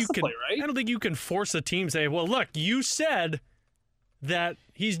don't think you can. Play, right? I don't think you can force a team to say, "Well, look, you said that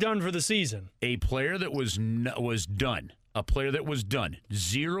he's done for the season." A player that was done. A player that was done.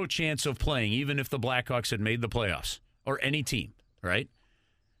 Zero chance of playing, even if the Blackhawks had made the playoffs or any team. Right?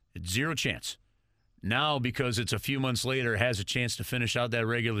 Zero chance. Now, because it's a few months later, has a chance to finish out that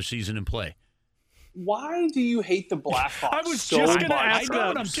regular season and play. Why do you hate the Blackhawks? I was just going to ask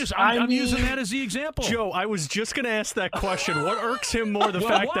that. I'm using that as the example. Joe, I was just going to ask that question. What irks him more, the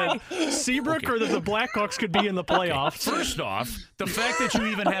fact that Seabrook or that the Blackhawks could be in the playoffs? Okay. First off, the fact that you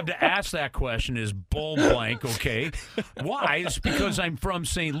even have to ask that question is bull blank, okay? Why? It's because I'm from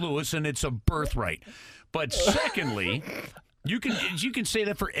St. Louis and it's a birthright. But secondly, you can say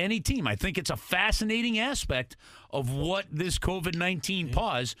that for any team. I think it's a fascinating aspect of what this COVID-19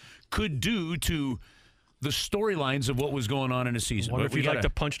 pause could do to the storylines of what was going on in a season. I wonder if you'd like to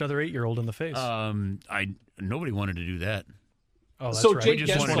punch another 8-year-old in the face. Nobody wanted to do that. Oh, that's so right. Jake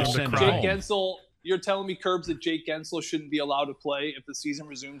Gensel, you're telling me, Curbs, that Jake Gensel shouldn't be allowed to play if the season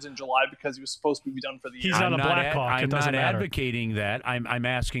resumes in July because he was supposed to be done for the year? He's not a Blackhawk. I'm not matter. advocating that. I'm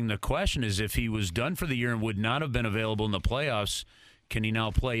asking the question is if he was done for the year and would not have been available in the playoffs, can he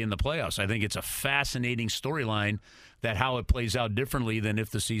now play in the playoffs? I think it's a fascinating storyline that how it plays out differently than if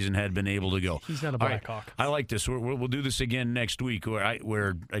the season had been able to go. He's not a Blackhawk. Right, I like this. We'll do this again next week where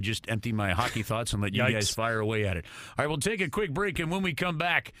I just empty my hockey thoughts and let you guys fire away at it. All right, we'll take a quick break, and when we come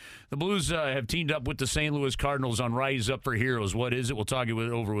back, the Blues have teamed up with the St. Louis Cardinals on Rise Up for Heroes. What is it? We'll talk it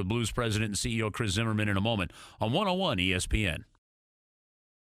over with Blues President and CEO Chris Zimmerman in a moment on 101 ESPN.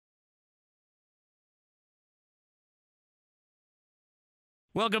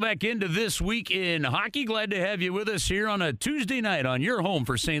 Welcome back into This Week in Hockey. Glad to have you with us here on a Tuesday night on your home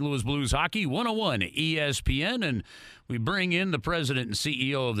for St. Louis Blues Hockey, 101 ESPN. And we bring in the president and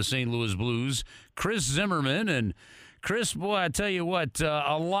CEO of the St. Louis Blues, Chris Zimmerman. And Chris, boy, I tell you what,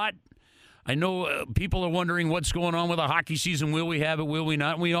 a lot. I know people are wondering what's going on with the hockey season. Will we have it? Will we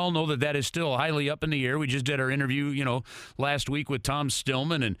not? And we all know that is still highly up in the air. We just did our interview, last week with Tom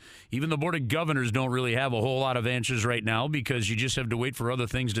Stillman, and even the Board of Governors don't really have a whole lot of answers right now because you just have to wait for other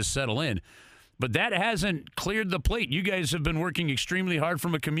things to settle in. But that hasn't cleared the plate. You guys have been working extremely hard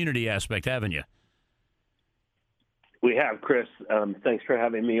from a community aspect, haven't you? We have, Chris. Thanks for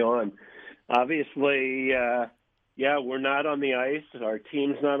having me on. Obviously, yeah, we're not on the ice. Our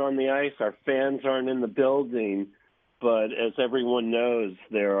team's not on the ice. Our fans aren't in the building. But as everyone knows,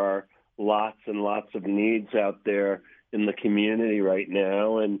 there are lots and lots of needs out there in the community right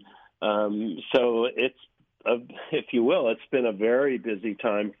now. And so it's, if you will, it's been a very busy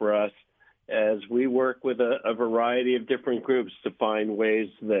time for us as we work with a variety of different groups to find ways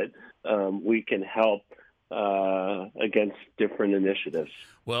that we can help against different initiatives.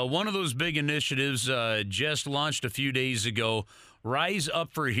 Well, one of those big initiatives just launched a few days ago, Rise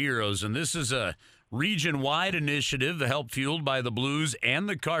Up for Heroes, and this is a region-wide initiative, the help fueled by the Blues and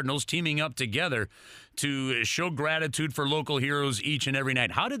the Cardinals teaming up together to show gratitude for local heroes each and every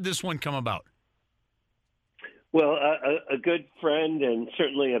night. How did this one come about? Well, a good friend and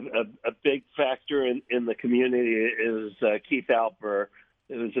certainly a big factor in the community is Keith Alper,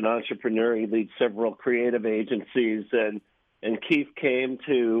 who's an entrepreneur. He leads several creative agencies, and Keith came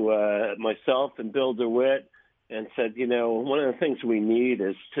to myself and Bill DeWitt and said, one of the things we need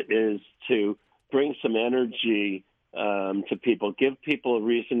is to bring some energy to people, give people a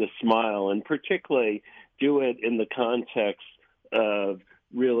reason to smile, and particularly do it in the context of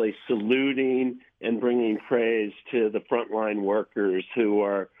really saluting and bringing praise to the frontline workers who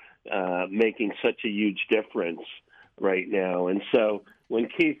are making such a huge difference right now. And so when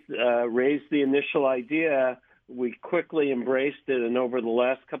Keith raised the initial idea, we quickly embraced it, and over the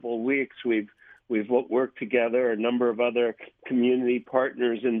last couple of weeks, we've worked together, a number of other community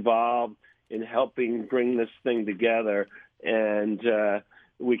partners involved in helping bring this thing together. And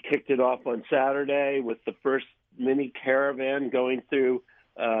we kicked it off on Saturday with the first mini caravan going through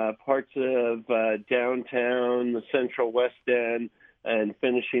parts of downtown, the Central West End, and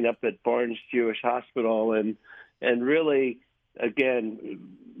finishing up at Barnes Jewish Hospital. And really, again,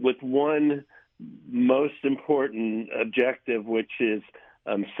 with one most important objective, which is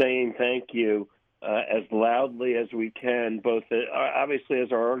saying thank you as loudly as we can, both obviously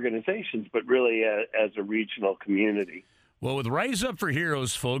as our organizations, but really as a regional community. Well, with Rise Up for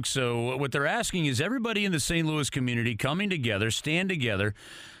Heroes, folks, so what they're asking is everybody in the St. Louis community coming together, stand together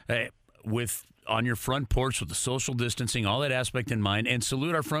on your front porch with the social distancing, all that aspect in mind, and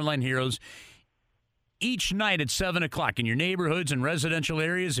salute our frontline heroes each night at 7 o'clock in your neighborhoods and residential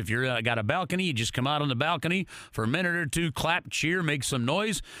areas. If you've got a balcony, you just come out on the balcony for a minute or two, clap, cheer, make some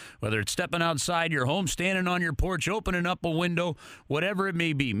noise, whether it's stepping outside your home, standing on your porch, opening up a window, whatever it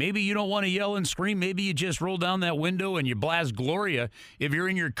may be. Maybe you don't want to yell and scream. Maybe you just roll down that window and you blast Gloria if you're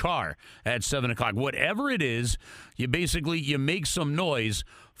in your car at 7 o'clock. Whatever it is, you make some noise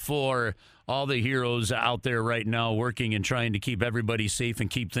for all the heroes out there right now working and trying to keep everybody safe and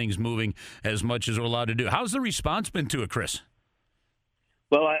keep things moving as much as we're allowed to do. How's the response been to it, Chris?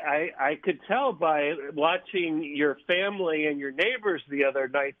 Well, I could tell by watching your family and your neighbors the other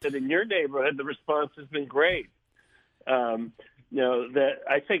night that in your neighborhood the response has been great. That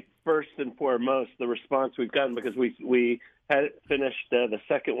I think first and foremost the response we've gotten, because we had finished the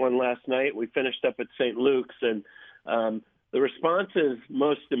second one last night. We finished up at St. Luke's, and the responses,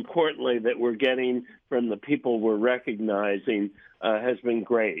 most importantly, that we're getting from the people we're recognizing has been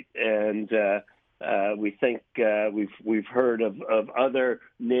great. And we think we've heard of other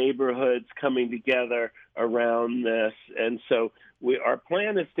neighborhoods coming together around this. And so our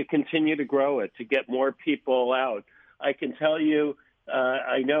plan is to continue to grow it, to get more people out. I can tell you,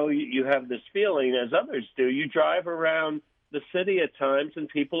 I know you have this feeling, as others do. You drive around the city at times and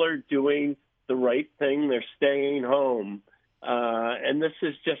people are doing the right thing. They're staying home. And this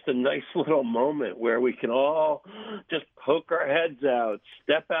is just a nice little moment where we can all just poke our heads out,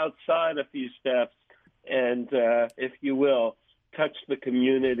 step outside a few steps, and, if you will, touch the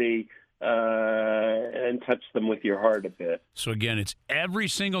community and touch them with your heart a bit. So, again, it's every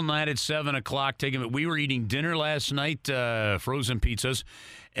single night at 7 o'clock. We were eating dinner last night, frozen pizzas,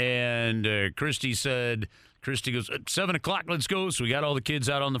 and Christy goes, 7 o'clock, let's go. So we got all the kids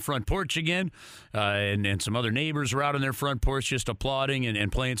out on the front porch again, and some other neighbors were out on their front porch just applauding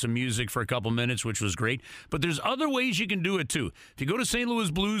and playing some music for a couple minutes, which was great. But there's other ways you can do it, too. If you go to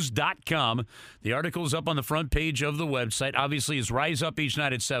stlouisblues.com, the article's up on the front page of the website. Obviously, it's Rise Up each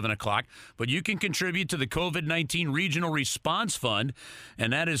night at 7 o'clock, but you can contribute to the COVID-19 Regional Response Fund,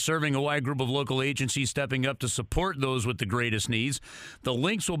 and that is serving a wide group of local agencies stepping up to support those with the greatest needs. The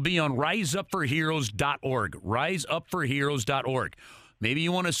links will be on riseupforheroes.org. riseupforheroes.org. Maybe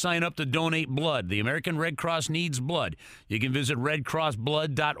you want to sign up to donate blood. The American Red Cross needs blood. You can visit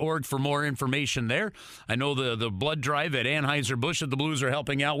redcrossblood.org for more information there. I know the blood drive at Anheuser-Busch that the Blues are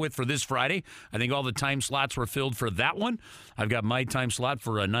helping out with for this Friday. I think all the time slots were filled for that one. I've got my time slot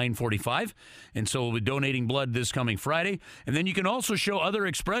for 9:45, and so we'll be donating blood this coming Friday. And then you can also show other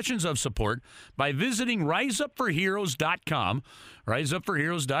expressions of support by visiting riseupforheroes.com.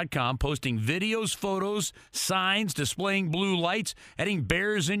 riseupforheroes.com, posting videos, photos, signs, displaying blue lights, adding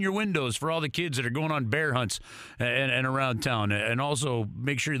bears in your windows for all the kids that are going on bear hunts and around town. And also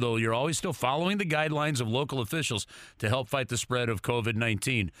make sure, though, you're always still following the guidelines of local officials to help fight the spread of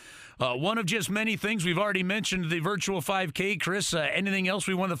COVID-19. One of just many things we've already mentioned, the virtual 5K. Chris, anything else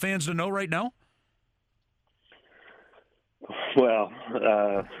we want the fans to know right now? Well,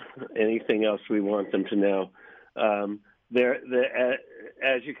 anything else we want them to know.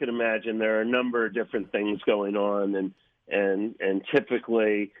 As you can imagine, there are a number of different things going on, and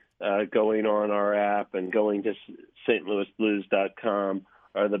typically going on our app and going to stlouisblues.com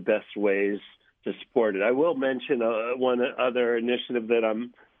are the best ways to support it. I will mention one other initiative that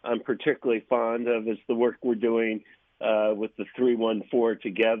I'm particularly fond of is the work we're doing with the 314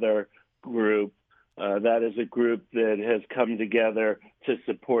 Together group. That is a group that has come together to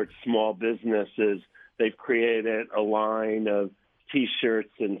support small businesses. They've created a line of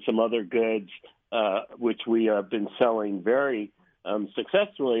T-shirts and some other goods which we have been selling very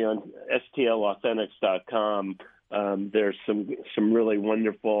successfully on STLauthentics.com. There's some really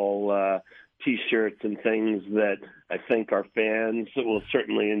wonderful T-shirts and things that I think our fans will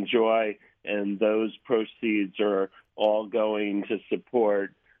certainly enjoy, and those proceeds are all going to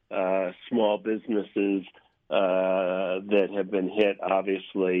support small businesses that have been hit,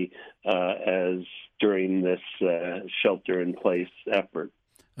 obviously, as during this shelter-in-place effort.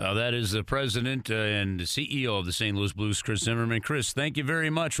 That is the president and CEO of the St. Louis Blues, Chris Zimmerman. Chris, thank you very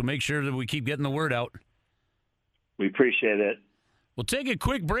much. We'll make sure that we keep getting the word out. We appreciate it. We'll take a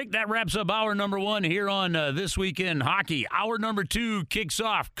quick break. That wraps up hour number one here on This Week in Hockey. Hour number two kicks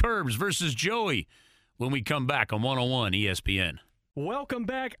off Curbs versus Joey when we come back on 101 ESPN. Welcome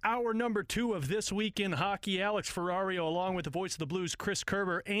back. Hour number two of This Week in Hockey. Alex Ferrario along with the voice of the Blues, Chris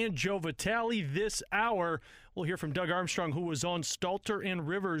Kerber and Joe Vitale. This hour, we'll hear from Doug Armstrong, who was on Stalter and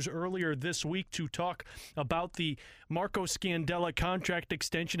Rivers earlier this week to talk about the Marco Scandella contract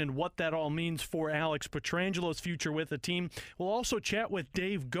extension and what that all means for Alex Petrangelo's future with the team. We'll also chat with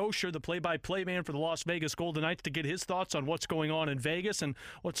Dave Gosher, the play-by-play man for the Las Vegas Golden Knights, to get his thoughts on what's going on in Vegas and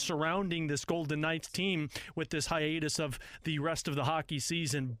what's surrounding this Golden Knights team with this hiatus of the rest of the hockey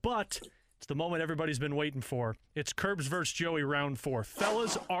season. But it's the moment everybody's been waiting for. It's Curbs versus Joey round 4.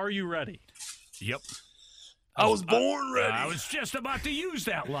 Fellas, are you ready? Yep. I was born ready. I was just about to use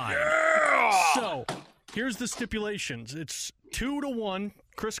that line. So, here's the stipulations. It's 2-1.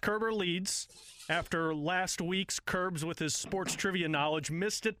 Chris Kerber leads after last week's Curbs with his sports trivia knowledge.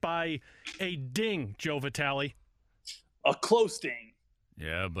 Missed it by a ding, Joe Vitale. A close ding.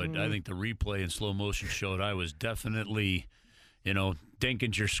 Yeah, but I think the replay in slow motion showed I was definitely,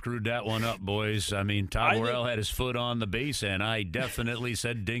 Dinkinger screwed that one up, boys. I mean, Todd Worrell had his foot on the base, and I definitely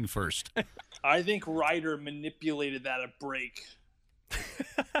said ding first. I think Ryder manipulated that at break.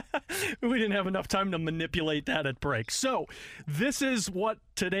 We didn't have enough time to manipulate that at break. So, this is what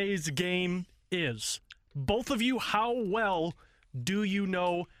today's game is. Both of you, how well do you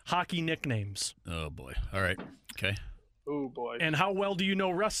know hockey nicknames? Oh, boy. All right. Okay. Oh, boy. And how well do you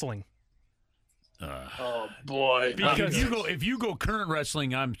know wrestling? Oh, boy. Because if you go current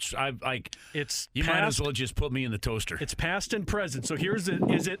wrestling, it's you past, might as well just put me in the toaster. It's past and present. So here's it.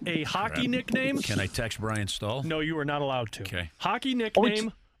 Is it a hockey nickname? Can I text Brian Stahl? No, you are not allowed to. Okay. Hockey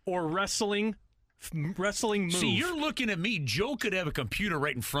nickname or wrestling move? See, you're looking at me. Joe could have a computer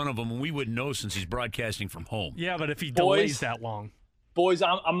right in front of him, and we wouldn't know since he's broadcasting from home. Yeah, but if he delays that long. Boys,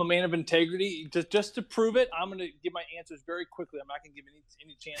 I'm a man of integrity. Just to prove it, I'm going to give my answers very quickly. I'm not going to give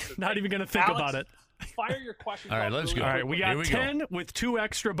any chance. Not even going to think Alex, about it. Fire your questions. All right, let's go. All right, we got we 10 go. with 2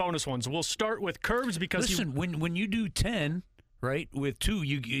 extra bonus ones. We'll start with Curbs because Listen, when you do 10, right, with 2,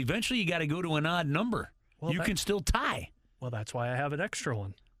 you eventually got to go to an odd number. Well, you can still tie. Well, that's why I have an extra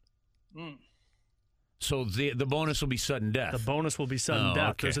one. So the bonus will be sudden death. The bonus will be sudden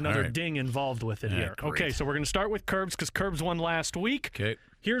death. Okay. There's another All right. ding involved with it here. Great. Okay, so we're going to start with Curbs because Curbs won last week. Okay.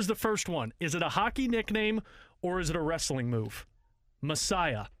 Here's the first one. Is it a hockey nickname or is it a wrestling move?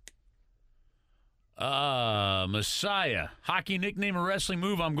 Messiah. Messiah. Hockey nickname or wrestling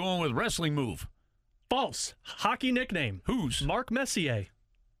move? I'm going with wrestling move. False. Hockey nickname. Whose? Mark Messier.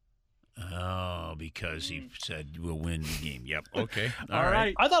 Oh, because he said we'll win the game. Yep. Okay. All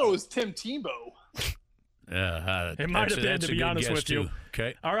right. I thought it was Tim Tebow. It might have been, to be honest with you.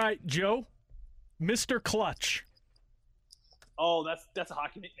 Okay. All right, Joe. Mr. Clutch. Oh, that's a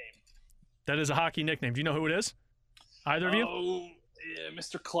hockey nickname. That is a hockey nickname. Do you know who it is? Either of you? Oh, yeah,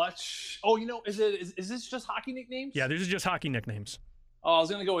 Mr. Clutch. Oh, is this just hockey nicknames? Yeah, these are just hockey nicknames. Oh, I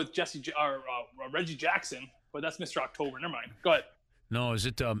was gonna go with Reggie Jackson, but that's Mr. October. Never mind. Go ahead. No, is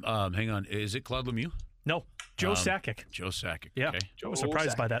it? Hang on. Is it Claude Lemieux? No, Joe Sakic. Joe Sakic. Yeah, Okay. I was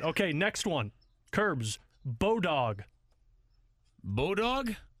surprised by that. Okay, next one. Curbs. Bodog.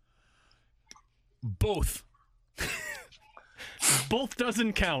 Bodog? Both. Both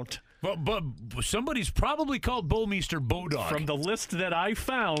doesn't count. But somebody's probably called Bowmeister Bodog. From the list that I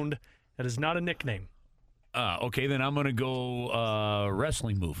found, that is not a nickname. Okay, then I'm going to go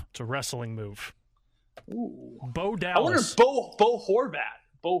wrestling move. It's a wrestling move. Ooh. Bo Dallas. I wonder if Bo Horvat.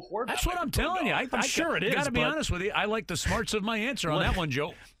 Bo Horvat. That's what I'm telling you. I'm sure it is. Got to be but honest with you. I like the smarts of my answer on that one,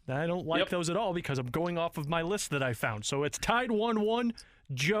 Joe. I don't like those at all because I'm going off of my list that I found. So it's tied 1-1.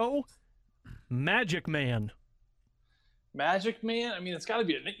 Joe, Magic Man. Magic Man? I mean, it's got to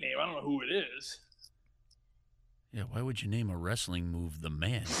be a nickname. I don't know who it is. Yeah, why would you name a wrestling move the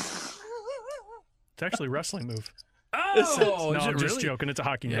Man? It's actually a wrestling move. Oh, No, is I'm it just really? joking. It's a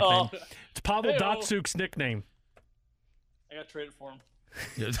hockey nickname. Oh, It's Pavel Hey-o. Datsuk's nickname. I got traded for him.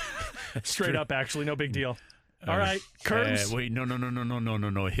 Straight up, actually. No big deal. All right, Curbs. Wait, no.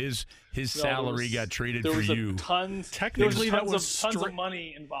 His salary got traded for you. Technically, that was tons of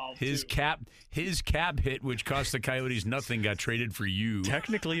money involved. His cap hit, which cost the Coyotes nothing, got traded for you.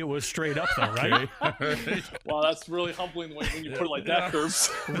 Technically, it was straight up, though, right? Wow, that's really humbling when you put it like that, Curbs.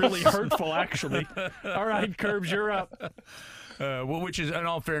 Really hurtful, actually. All right, Curbs, you're up. Which is, in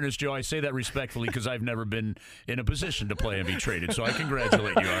all fairness, Joe, I say that respectfully because I've never been in a position to play and be traded, so I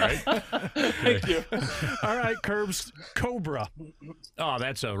congratulate you, all right? Thank you. All right, Curbs, Cobra. Oh,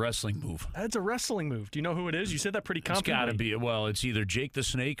 that's a wrestling move. That's a wrestling move. Do you know who it is? You said that pretty confidently. It's got to be. Well, it's either Jake the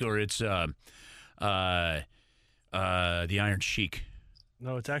Snake or it's the Iron Sheik.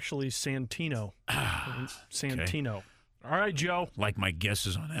 No, it's actually Santino. Santino. Okay. All right, Joe. Like my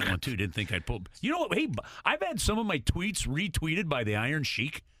guesses on that one, too. Didn't think I'd pull. You know what? Hey, I've had some of my tweets retweeted by the Iron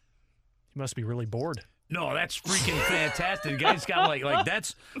Sheik. You must be really bored. No, that's freaking fantastic. The guy's got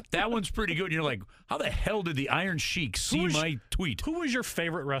that one's pretty good. You're like, how the hell did the Iron Sheik see my tweet? Who was your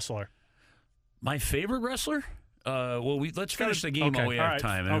favorite wrestler? My favorite wrestler? Let's finish the game while we have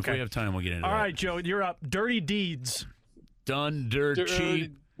time. And if we have time, we'll get into that. All right, Joe, you're up. Dirty Deeds. Done dirt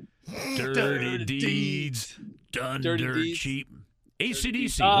cheap. Dirty Deeds. Done dirt cheap.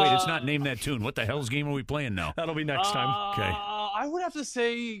 AC/DC. Wait, it's not named that tune. What the hell's game are we playing now? That'll be next time. Okay. I would have to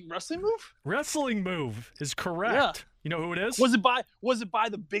say wrestling move. Wrestling move is correct. Yeah. You know who it is? Was it by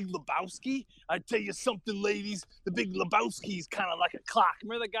the Big Lebowski? I tell you something, ladies. The Big Lebowski's kind of like a clock.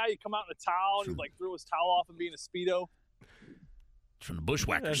 Remember that guy? He'd come out in a towel and he'd throw his towel off and be in a Speedo. It's from the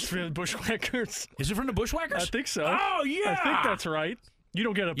Bushwhackers. That's from the Bushwhackers. Is it from the Bushwhackers? I think so. Oh yeah. I think that's right. You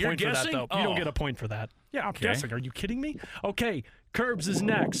don't get a point for that, though. Oh. You don't get a point for that. Yeah, I'm guessing. Are you kidding me? Okay, Curbs is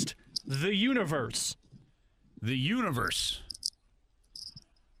next. The Universe. The Universe.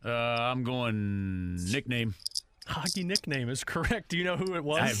 I'm going nickname. Hockey nickname is correct. Do you know who it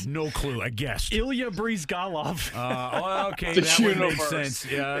was? I have no clue. I guessed. Ilya Brizgalov. Okay, that would make sense.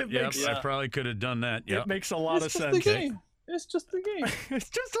 Yeah, I probably could have done that. Yep. It makes a lot of sense. It's just a game. It's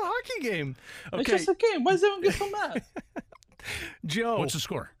just a hockey game. Okay. It's just a game. Why does everyone get so mad? Joe. What's the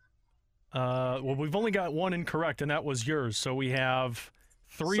score? Well, we've only got one incorrect, and that was yours. So we have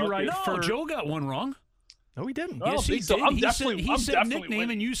three right for... No, Joe got one wrong. No, he didn't. Yes, he did. He said nickname,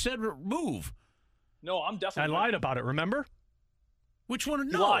 winning. and you said move. No, I'm definitely I lied about it, remember? Which one?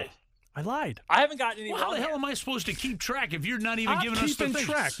 You lied. I lied. I haven't gotten any wrong. How the hell am I supposed to keep track if you're not even giving us the thing?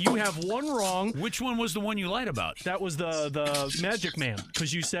 Track. You have one wrong. Which one was the one you lied about? That was the Magic Man,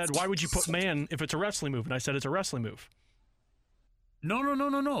 because you said, why would you put man if it's a wrestling move? And I said it's a wrestling move. No.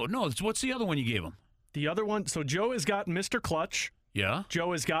 What's the other one you gave him? The other one, so Joe has gotten Mr. Clutch. Yeah.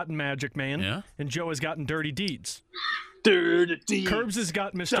 Joe has gotten Magic Man. Yeah. And Joe has gotten Dirty Deeds. Dirty Deeds. Curbs has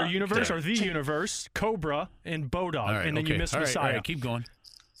got Mr. Universe or The Universe, Cobra, and Bodog. Right, and then you missed Messiah. All right, keep going.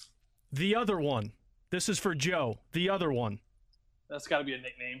 The other one. This is for Joe. The other one. That's got to be a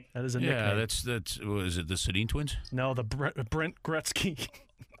nickname. That is a nickname. Yeah, that's is it the Sedin twins? No, the Brent Gretzky.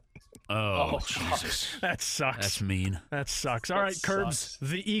 Oh, Jesus. That sucks. That's mean. That sucks. All right, Curbs,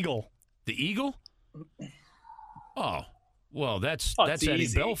 the Eagle. The Eagle? Oh, well, that's Eddie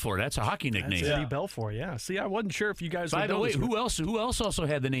Belfour. That's a hockey nickname. That's Eddie Belfour, yeah. See, I wasn't sure if you guys By the way, who else also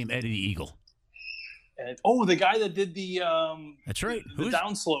had the name Eddie the Eagle? The guy that did the that's right. The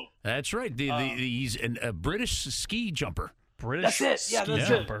downslope. That's right. He's a British ski jumper. British that's it. Yeah, that's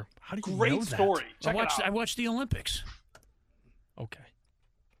jumper. How do you Great know that? story. I watched the Olympics. Okay.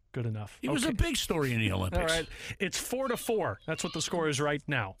 Good enough. It was a big story in the Olympics. All right. It's 4-4. That's what the score is right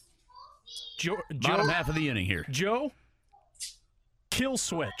now. Bottom half of the inning here. Joe, Kill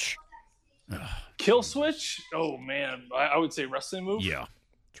Switch. Kill Switch? Oh, man. I would say wrestling move. Yeah.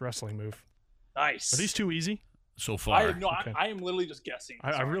 It's a wrestling move. Nice. Are these too easy? So far. I am literally just guessing.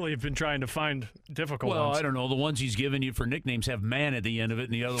 I really have been trying to find difficult ones. Well, I don't know. The ones he's given you for nicknames have man at the end of it,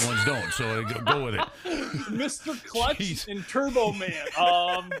 and the other ones don't. So go with it. Mr. Clutch and Turbo Man.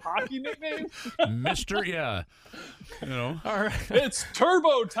 Hockey nickname? Mr. Yeah. You know. All right. It's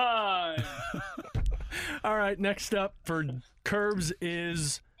Turbo time. All right. Next up for Curbs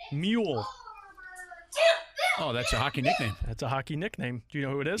is Mule. Oh, that's a hockey nickname. That's a hockey nickname. Do you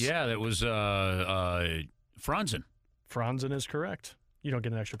know who it is? Yeah, that was Franzen. Franzen is correct. You don't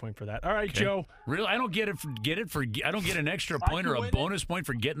get an extra point for that. All right, okay. Joe. Really? I don't get it. I don't get an extra point or a bonus point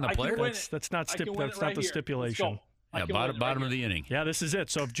for getting the player. That's not the stipulation. Yeah, bottom of the inning. Yeah, this is it.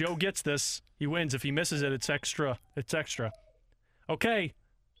 So if Joe gets this, he wins. If he misses it, it's extra. It's extra. Okay,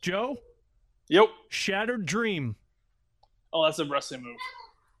 Joe. Yep. Shattered Dream. Oh, that's a wrestling move.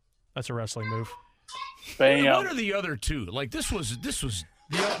 That's a wrestling move. Bam. What are the other two? Like this was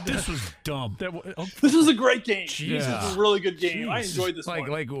dumb. This was a great game. Jesus. This was a really good game. I enjoyed this one.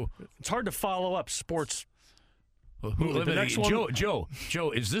 Like it's hard to follow up sports The next one, Joe,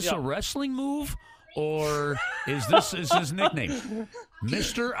 is this a wrestling move or is this his nickname?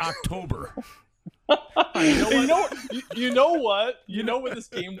 Mr. October. You know what this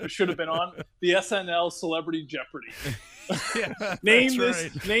game should have been on? The SNL Celebrity Jeopardy. Yeah,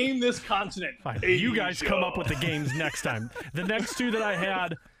 name this continent. Fine. You guys come up with the games next time. The next two that I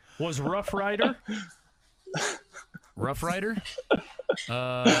had was Rough Rider. Rough Rider?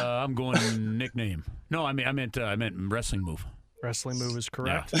 I'm going nickname. No, I meant wrestling move. Wrestling move is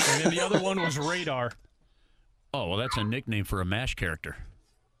correct. Yeah. And then the other one was Radar. Oh, well, that's a nickname for a MASH character.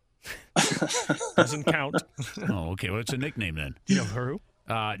 Doesn't count. Oh, okay. Well, it's a nickname then. Do you know who?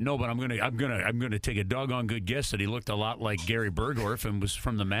 No, but I'm gonna take a doggone good guess that he looked a lot like Gary Bergdorf and was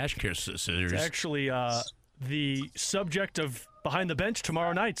from the MASH series. It's actually the subject of Behind the Bench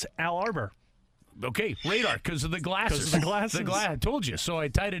tomorrow night's Al Arbor. Okay, Radar, because of the glasses. Because of the glasses. I told you, so I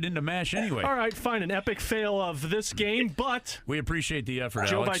tied it into MASH anyway. All right, fine. An epic fail of this game, but we appreciate the effort,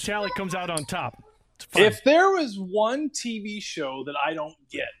 Joe Alex. Vitale comes out on top. If there was one TV show that I don't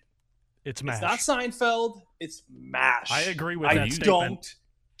get, it's MASH. It's not Seinfeld, it's MASH. I agree with that statement. I don't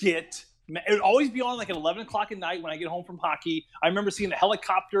get it would always be on like at 11 o'clock at night when I get home from hockey. I remember seeing the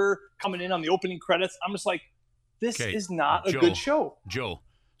helicopter coming in on the opening credits. I'm just like, this is not a good show. Joe,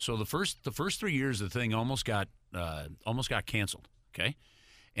 so the first 3 years the thing almost got canceled, okay?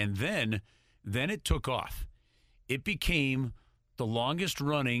 And then it took off. It became the longest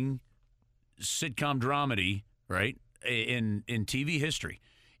running sitcom dramedy, right, in TV history.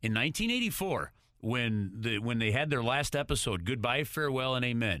 In 1984, when they had their last episode, Goodbye, Farewell, and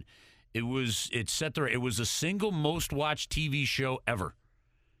Amen, it was the single most watched TV show ever.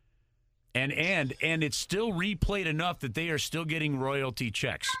 And it's still replayed enough that they are still getting royalty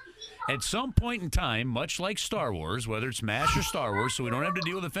checks. At some point in time, much like Star Wars, whether it's MASH or Star Wars, so we don't have to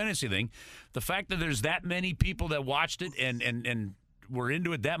deal with the fantasy thing, the fact that there's that many people that watched it and were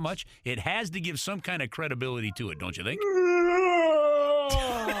into it that much, it has to give some kind of credibility to it, don't you think?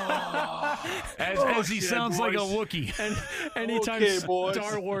 As he sounds like a Wookiee. And anytime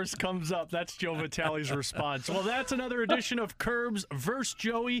Star Wars comes up, that's Joe Vitale's response. Well, that's another edition of Curbs vs.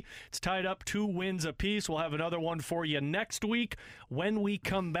 Joey. It's tied up 2 wins apiece. We'll have another one for you next week. When we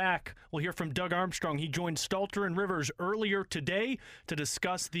come back, we'll hear from Doug Armstrong. He joined Stalter and Rivers earlier today to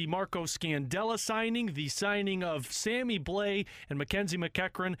discuss the Marco Scandella signing, the signing of Sammy Blais and Mackenzie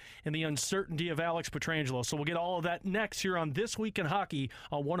McEachran, and the uncertainty of Alex Pietrangelo. So we'll get all of that next here on This Week in Hockey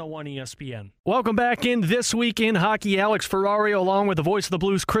on 101 ESPN. Welcome back in This Week in Hockey. Alex Ferrario along with the voice of the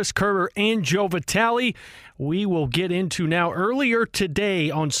Blues, Chris Kerber and Joe Vitale. We will get into now. Earlier today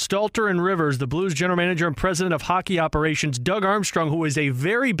on Stalter and Rivers, the Blues general manager and president of hockey operations, Doug Armstrong, who was a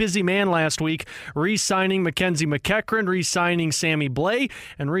very busy man last week, re-signing Mackenzie McEachran, re-signing Sammy Blais,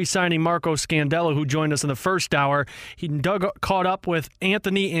 and re-signing Marco Scandella, who joined us in the first hour. Doug caught up with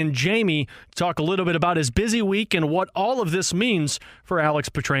Anthony and Jamie to talk a little bit about his busy week and what all of this means for Alex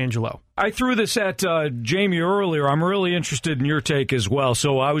Pietrangelo. I threw this at Jamie earlier. I'm really interested in your take as well.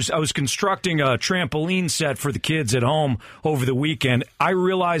 So I was constructing a trampoline set for the kids at home over the weekend. I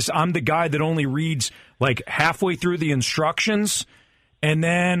realized I'm the guy that only reads like halfway through the instructions, and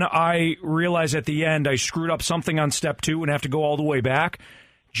then I realized at the end I screwed up something on step 2 and have to go all the way back.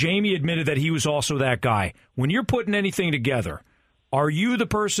 Jamie admitted that he was also that guy. When you're putting anything together, are you the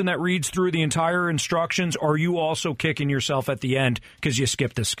person that reads through the entire instructions, or are you also kicking yourself at the end because you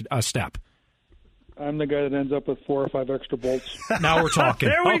skipped a step? I'm the guy that ends up with 4 or 5 extra bolts. Now we're talking.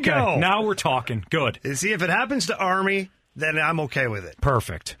 There we go. Now we're talking. Good. See, if it happens to Army, then I'm okay with it.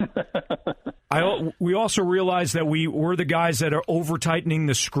 Perfect. We also realized that we're the guys that are over-tightening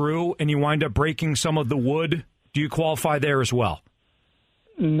the screw, and you wind up breaking some of the wood. Do you qualify there as well?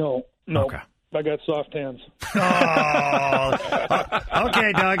 No. Okay. I got soft hands. Oh,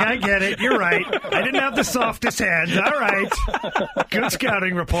 okay, Doug, I get it. You're right. I didn't have the softest hands. All right. Good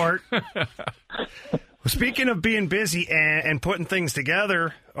scouting report. Well, speaking of being busy and putting things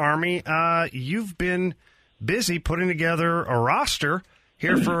together, Army, you've been busy putting together a roster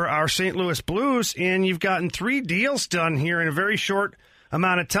here for our St. Louis Blues, and you've gotten 3 deals done here in a very short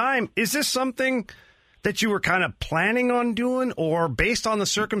amount of time. Is this something that you were kind of planning on doing, or based on the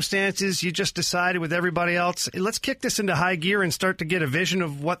circumstances, you just decided with everybody else, let's kick this into high gear and start to get a vision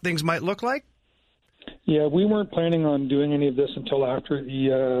of what things might look like? Yeah, we weren't planning on doing any of this until after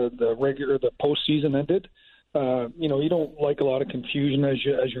the postseason ended. You don't like a lot of confusion as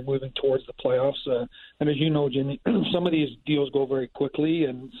you're moving towards the playoffs. And as you know, Jimmy, some of these deals go very quickly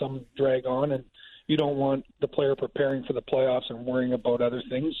and some drag on, and you don't want the player preparing for the playoffs and worrying about other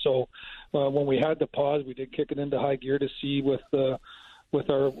things. So when we had the pause, we did kick it into high gear to see with with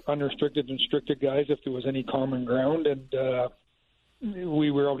our unrestricted and restricted guys if there was any common ground, and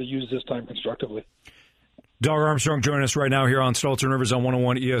we were able to use this time constructively. Doug Armstrong joining us right now here on Stelter and Rivers on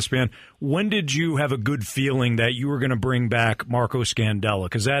 101 ESPN. When did you have a good feeling that you were going to bring back Marco Scandella?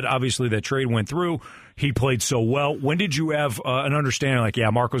 Because obviously that trade went through. He played so well. When did you have an understanding like, yeah,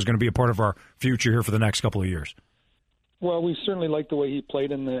 Marco's going to be a part of our future here for the next couple of years? Well, we certainly liked the way he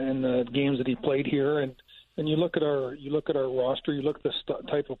played in the games that he played here, and you look at our roster, you look at the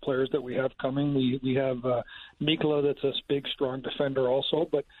type of players that we have coming. We have Mikkola, that's a big, strong defender also,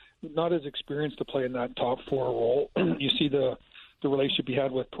 but not as experienced to play in that top four role. You see the relationship he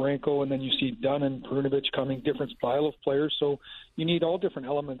had with Parenko, and then you see Dunn and Perunovic coming, different style of players. So you need all different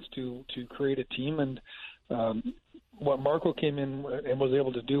elements to create a team. And what Marco came in and was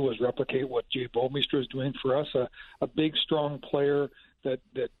able to do was replicate what Jay Bouwmeester is doing for us, a big, strong player that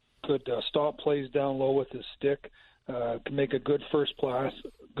could stop plays down low with his stick, can make a good first pass,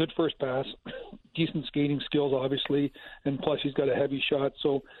 decent skating skills, obviously, and plus he's got a heavy shot.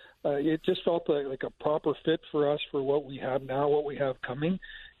 So it just felt like a proper fit for us for what we have now, what we have coming,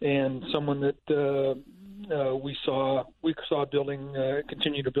 and someone that we saw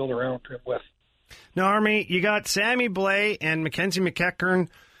continue to build around him with. Now, Army, you got Sammy Blais and Mackenzie McEachern.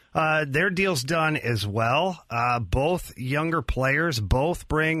 Their deal's done as well. Both younger players, both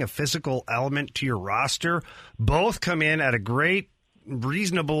bring a physical element to your roster. Both come in at a great,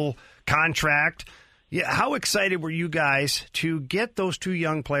 reasonable contract. Yeah, how excited were you guys to get those two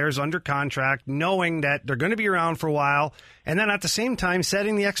young players under contract, knowing that they're going to be around for a while, and then at the same time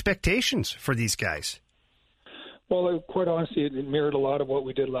setting the expectations for these guys? Well, quite honestly, it mirrored a lot of what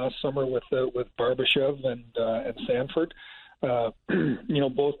we did last summer with Barbashev and Sanford.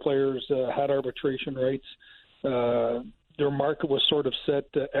 Both players had arbitration rights. Their market was sort of set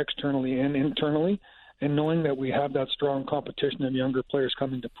externally and internally. And knowing that we have that strong competition of younger players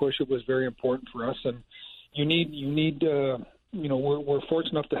coming to push, it was very important for us. And we're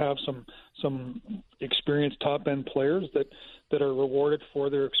fortunate enough to have some experienced top end players that are rewarded for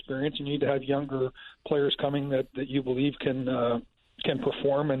their experience. You need to have younger players coming that you believe can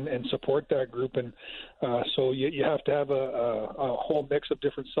perform and support that group. And so you have to have a whole mix of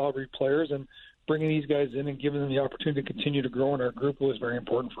different salary players, and bringing these guys in and giving them the opportunity to continue to grow in our group was very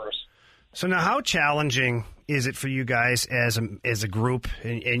important for us. So now how challenging is it for you guys as a group,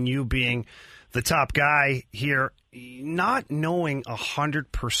 and you being the top guy here, not knowing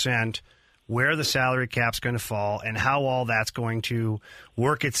 100% where the salary cap's going to fall and how all that's going to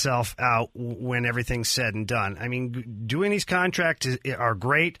work itself out when everything's said and done? I mean, doing these contracts are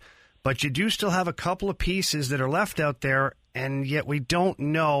great, but you do still have a couple of pieces that are left out there, and yet we don't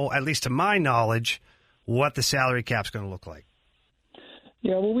know, at least to my knowledge, what the salary cap's going to look like.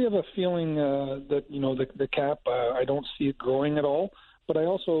 Yeah, well, we have a feeling that, the cap, I don't see it growing at all. But I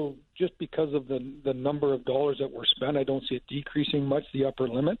also, just because of the number of dollars that were spent, I don't see it decreasing much, the upper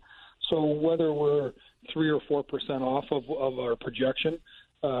limit. So whether we're 3 or 4% off of our projection,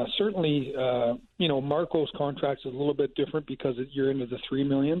 certainly, Marco's contract is a little bit different because you're into the $3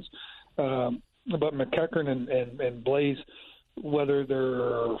 million. But McEachern and Blais, whether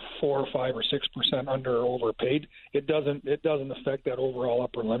they're 4 or 5 or 6% under or overpaid, it doesn't affect that overall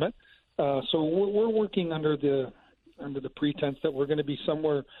upper limit. So we're working under the pretense that we're going to be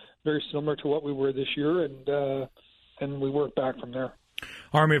somewhere very similar to what we were this year, and we work back from there.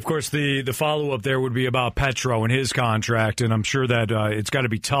 Army, of course, the follow-up there would be about Petro and his contract, and I'm sure that it's got to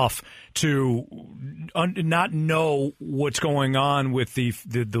be tough to not know what's going on with the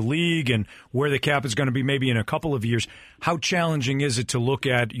league and where the cap is going to be maybe in a couple of years. How challenging is it to look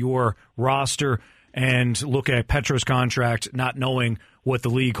at your roster and look at Petro's contract, not knowing what the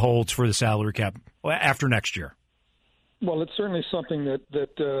league holds for the salary cap after next year? Well, it's certainly something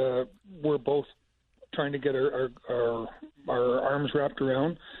that we're both trying to get our arms wrapped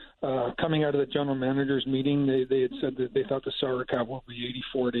around. Coming out of the general managers meeting, they had said that they thought the salary cap would be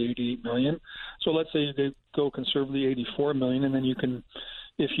 84 to 88 million. So let's say they go conservatively 84 million, and then you can,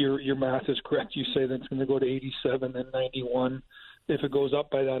 if your math is correct, you say that it's going to go to 87 and 91. If it goes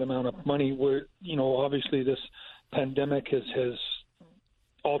up by that amount of money, where obviously this pandemic has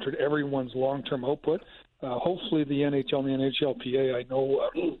altered everyone's long-term output. Hopefully the NHL and the NHLPA, I know,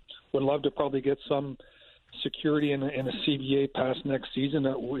 would love to probably get some security in a CBA past next season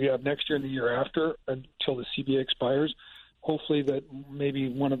that we have next year and the year after until the CBA expires. Hopefully that maybe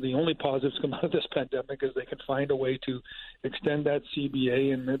one of the only positives come out of this pandemic is they can find a way to extend that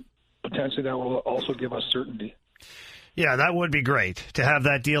CBA, and potentially that will also give us certainty. Yeah, that would be great to have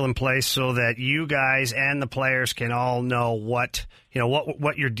that deal in place so that you guys and the players can all know what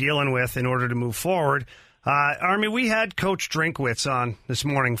you're dealing with in order to move forward. Army, we had Coach Drinkwitz on this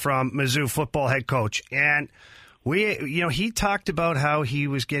morning from Mizzou football head coach, and he talked about how he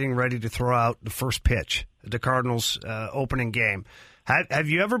was getting ready to throw out the first pitch at the Cardinals opening game. Have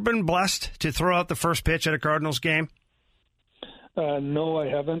you ever been blessed to throw out the first pitch at a Cardinals game? No, I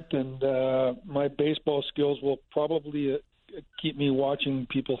haven't, and my baseball skills will probably keep me watching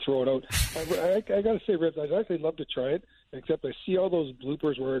people throw it out. I got to say, Ribs, I'd actually love to try it, except I see all those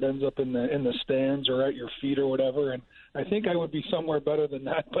bloopers where it ends up in the stands or at your feet or whatever, and I think I would be somewhere better than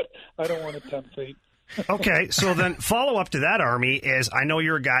that, but I don't want to tempt fate. Okay, so then follow up to that, Army, is I know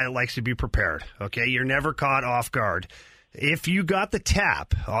you're a guy that likes to be prepared, okay? You're never caught off guard. If you got the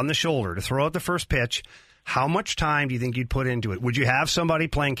tap on the shoulder to throw out the first pitch, how much time do you think you'd put into it? Would you have somebody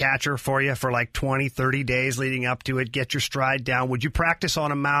playing catcher for you for like 20, 30 days leading up to it, get your stride down? Would you practice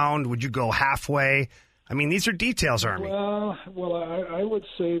on a mound? Would you go halfway? I mean, these are details, Army. Well, I would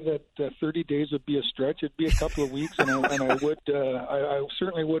say that 30 days would be a stretch. It'd be a couple of weeks, and I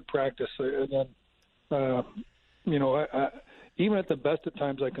certainly would practice. And then, even at the best of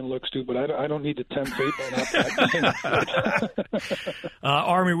times, I can look stupid. I don't need to tempt fate by not practicing.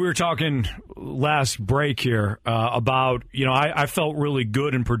 Army, we were talking last break here about, I felt really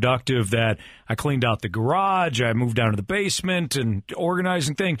good and productive that I cleaned out the garage, I moved down to the basement and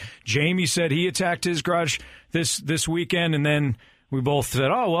organizing things. Jamie said he attacked his garage this weekend, and then we both said,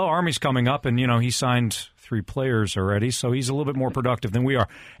 oh, well, Army's coming up, and, he signed 3 players already, so he's a little bit more productive than we are.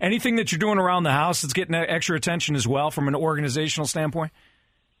 Anything that you're doing around the house that's getting extra attention as well from an organizational standpoint?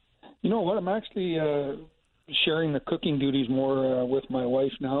 You know what? I'm actually sharing the cooking duties more with my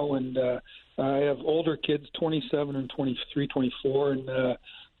wife now, and I have older kids, 27 and 23, 24, and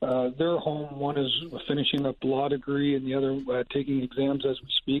they're home. One is finishing up law degree, and the other taking exams as we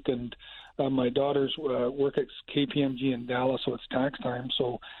speak, and my daughters work at KPMG in Dallas, so it's tax time,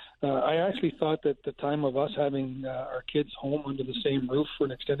 so I actually thought that the time of us having our kids home under the same roof for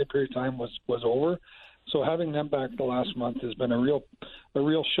an extended period of time was over. So having them back the last month has been a real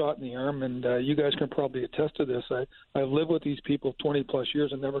shot in the arm, and you guys can probably attest to this. I've lived with these people 20-plus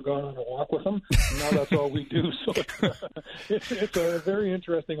years and never gone on a walk with them, and now that's all we do. So it's a very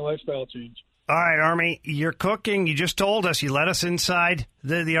interesting lifestyle change. All right, Army, you're cooking. You just told us. You let us inside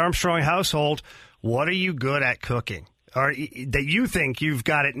the Armstrong household. What are you good at cooking? Or that you think you've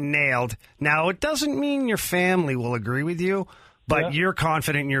got it nailed. Now, it doesn't mean your family will agree with you, but you're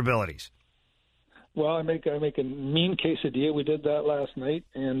confident in your abilities. Well, I make a mean quesadilla. We did that last night,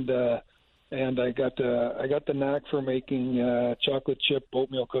 and I got the knack for making chocolate chip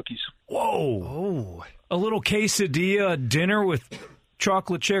oatmeal cookies. Whoa! A little quesadilla dinner with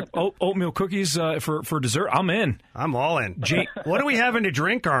chocolate chip oatmeal cookies for dessert. I'm in. I'm all in. What are we having to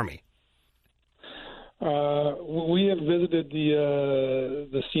drink, Army? We have visited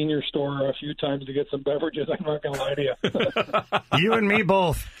the senior store a few times to get some beverages. I'm not going to lie to you. You and me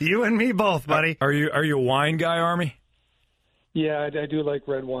both. You and me both, buddy. Are you a wine guy, Army? Yeah, I do like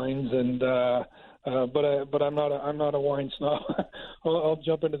red wines, and but I'm not a wine snob. I'll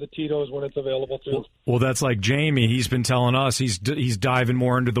jump into the Tito's when it's available too. Well, that's like Jamie. He's been telling us he's diving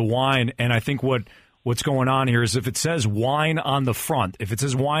more into the wine, and I think what's going on here is if it says wine on the front, if it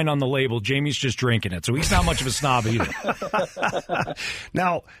says wine on the label, Jamie's just drinking it. So he's not much of a snob either.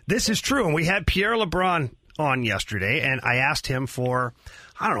 Now, this is true. And we had Pierre LeBrun on yesterday, and I asked him for,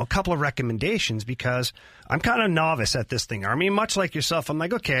 a couple of recommendations because I'm kind of novice at this thing. I mean, much like yourself, I'm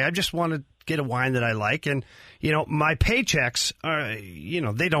like, okay, I just want to get a wine that I like. And, my paychecks are,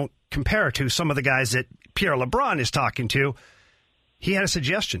 they don't compare to some of the guys that Pierre LeBrun is talking to. He had a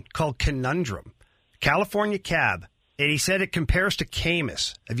suggestion called Conundrum. California Cab, and he said it compares to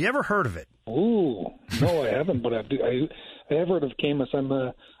Caymus. Have you ever heard of it? Ooh, no, I haven't, but I have heard of Caymus. I'm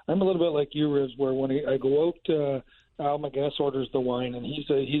a little bit like you, Riz, where when I go out, Al McGuess orders the wine, and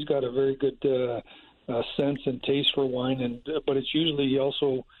he's got a very good sense and taste for wine, but it's usually he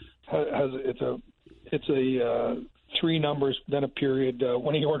also has it's a 3 numbers then a period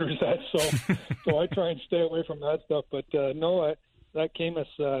when he orders that. So I try and stay away from that stuff. But that Caymus,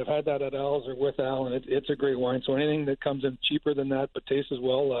 I've had that at Al's or with Al, and it's a great wine. So anything that comes in cheaper than that but tastes as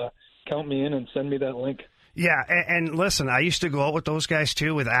well, count me in and send me that link. Yeah, and listen, I used to go out with those guys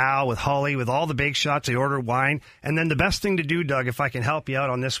too, with Al, with Holly, with all the big shots. They order wine. And then the best thing to do, Doug, if I can help you out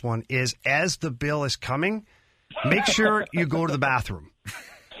on this one, is as the bill is coming, make sure you go to the bathroom.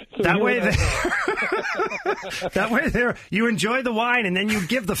 That way you enjoy the wine, and then you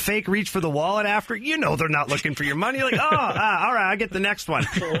give the fake reach for the wallet after. They're not looking for your money. You're like, all right, I'll get the next one.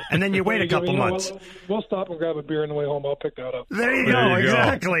 And then you wait a couple months. We'll stop and grab a beer on the way home. I'll pick that up. There you go.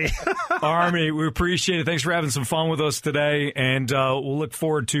 Exactly. Army, we appreciate it. Thanks for having some fun with us today, and we'll look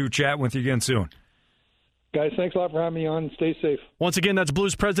forward to chatting with you again soon. Guys, thanks a lot for having me on. Stay safe. Once again, that's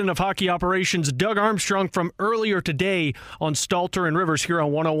Blues President of Hockey Operations, Doug Armstrong, from earlier today on Stalter and Rivers here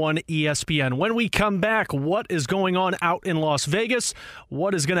on 101 ESPN. When we come back, what is going on out in Las Vegas?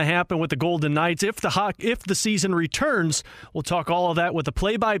 What is going to happen with the Golden Knights if the season returns? We'll talk all of that with the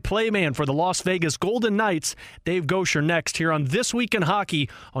play-by-play man for the Las Vegas Golden Knights, Dave Gosher, next here on This Week in Hockey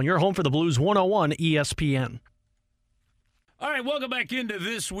on your home for the Blues, 101 ESPN. All right, welcome back into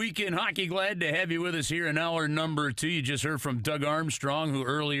This Week in Hockey. Glad to have you with us here in hour number 2. You just heard from Doug Armstrong, who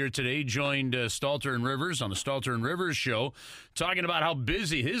earlier today joined Stalter and Rivers on the Stalter and Rivers show, talking about how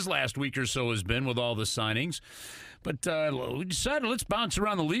busy his last week or so has been with all the signings. But we decided let's bounce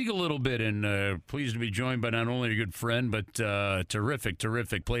around the league a little bit, and pleased to be joined by not only a good friend, but terrific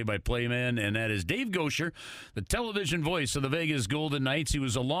play-by-play man, and that is Dave Gosher, the television voice of the Vegas Golden Knights. He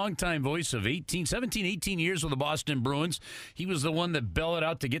was a longtime voice of 18 years with the Boston Bruins. He was the one that belted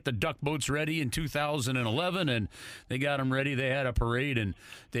out to get the duck boats ready in 2011, and they got them ready. They had a parade, and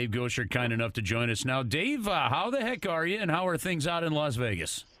Dave Gosher kind enough to join us. Now, Dave, how the heck are you, and how are things out in Las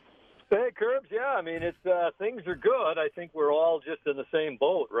Vegas? Hey, Curbs. Yeah, I mean, it's things are good. I think we're all just in the same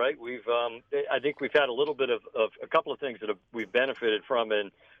boat, right? I think we've had a little bit of a couple of things that we've benefited from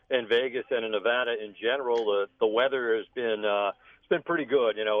in Vegas and in Nevada in general. The weather has been it's been pretty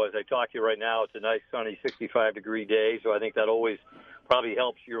good. You know, as I talk to you right now, it's a nice sunny 65-degree day, so I think that always probably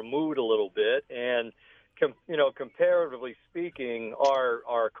helps your mood a little bit. And comparatively speaking,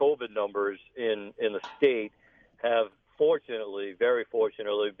 our COVID numbers in the state have very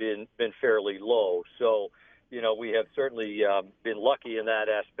fortunately, been fairly low. So, we have certainly been lucky in that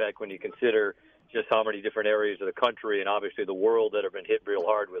aspect when you consider just how many different areas of the country and obviously the world that have been hit real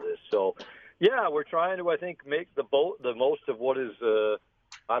hard with this. So, yeah, we're trying to, I think, make the most of what is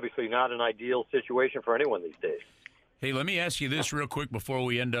obviously not an ideal situation for anyone these days. Hey, let me ask you this real quick before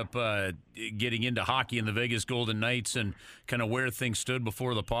we end up getting into hockey and the Vegas Golden Knights and kind of where things stood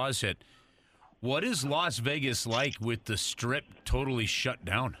before the pause hit. What is Las Vegas like with the Strip totally shut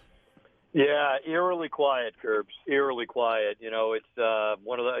down? Yeah, eerily quiet, Curbs. Eerily quiet. It's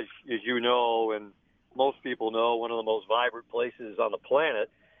one of the, as you know, and most people know, one of the most vibrant places on the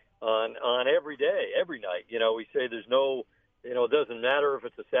planet on every day, every night. We say there's no, it doesn't matter if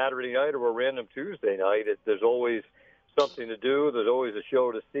it's a Saturday night or a random Tuesday night. There's always something to do. There's always a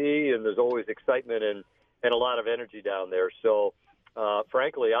show to see, and there's always excitement and a lot of energy down there. So,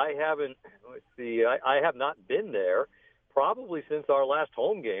 frankly, I have not been there probably since our last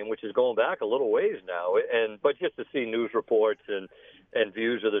home game, which is going back a little ways now. But just to see news reports and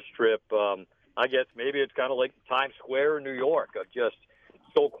views of the Strip, I guess maybe it's kind of like Times Square in New York, just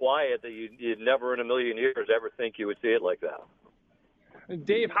so quiet that you'd never in a million years ever think you would see it like that.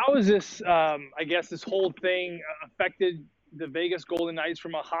 Dave, how has this, this whole thing affected the Vegas Golden Knights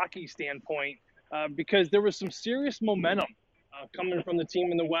from a hockey standpoint? Because there was some serious momentum coming from the team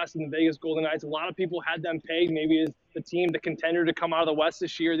in the West and the Vegas Golden Knights. A lot of people had them pegged maybe as the contender to come out of the West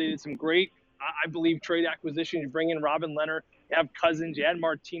this year. They did some great, I believe, trade acquisitions. You bring in Robin Lehner, you have Cousins, you had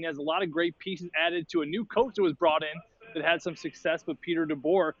Martinez, a lot of great pieces added to a new coach that was brought in that had some success with Peter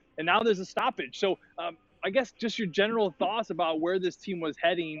DeBoer, and now there's a stoppage. So I guess just your general thoughts about where this team was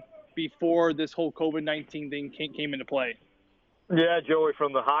heading before this whole COVID-19 thing came into play. Yeah, Joey,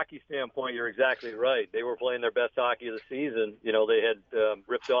 from the hockey standpoint, you're exactly right. They were playing their best hockey of the season. They had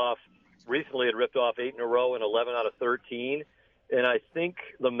ripped off 8 in a row and 11 out of 13. And I think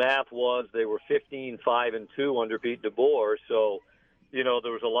the math was they were 15-5-2 under Pete DeBoer. So, there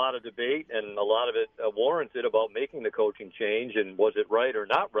was a lot of debate and a lot of it warranted about making the coaching change and was it right or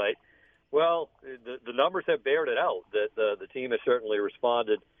not right. Well, the numbers have bared it out that the team has certainly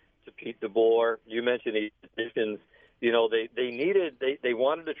responded to Pete DeBoer. You mentioned the additions. They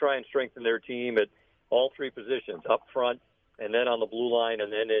wanted to try and strengthen their team at all three positions, up front and then on the blue line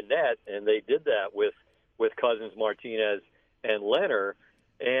and then in net, and they did that with Cousins, Martinez, and Lehner.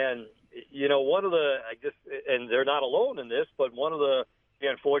 And one of the and they're not alone in this, but one of the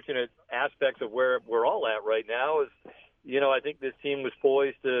unfortunate aspects of where we're all at right now is, I think this team was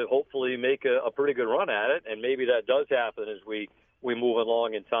poised to hopefully make a pretty good run at it, and maybe that does happen as we move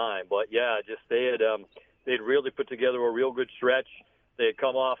along in time. But yeah, they'd really put together a real good stretch. They had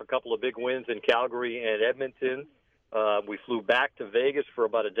come off a couple of big wins in Calgary and Edmonton. We flew back to Vegas for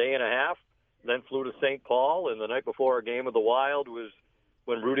about a day and a half, then flew to St. Paul, and the night before our game with the Wild was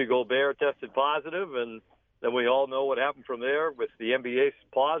when Rudy Gobert tested positive, and then we all know what happened from there with the NBA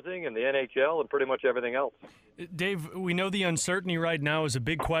pausing and the NHL and pretty much everything else. Dave, we know the uncertainty right now is a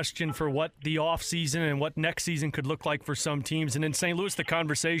big question for what the offseason and what next season could look like for some teams. And in St. Louis, the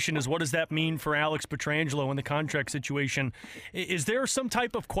conversation is, what does that mean for Alex Pietrangelo and the contract situation? Is there some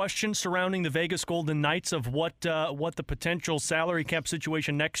type of question surrounding the Vegas Golden Knights of what the potential salary cap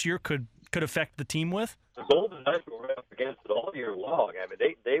situation next year could affect the team with? The Golden Knights were up against it all year long. I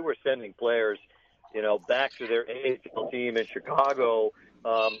mean, they were sending players, back to their AHL team in Chicago.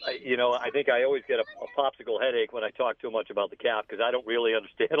 I think I always get a popsicle headache when I talk too much about the cap because I don't really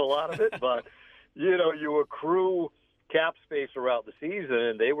understand a lot of it. But, you accrue cap space throughout the season,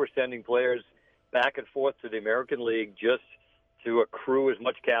 and they were sending players back and forth to the American League just to accrue as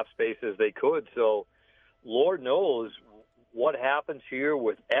much cap space as they could. So Lord knows what happens here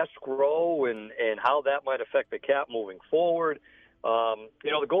with escrow and how that might affect the cap moving forward.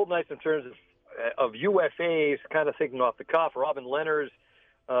 The Golden Knights, in terms of UFAs, kind of thinking off the cuff, Robin Lehner's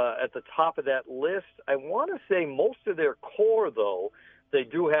at the top of that list. I want to say most of their core, though, they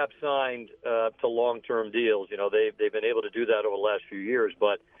do have signed to long-term deals. They've been able to do that over the last few years,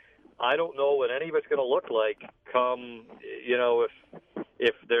 but I don't know what any of it's going to look like come,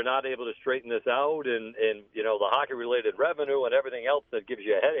 if they're not able to straighten this out and the hockey-related revenue and everything else that gives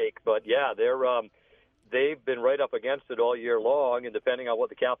you a headache. But, yeah, they've been right up against it all year long, and depending on what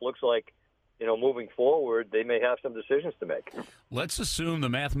the cap looks like, moving forward, they may have some decisions to make. Let's assume the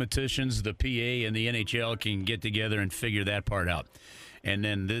mathematicians, the PA, and the NHL can get together and figure that part out. And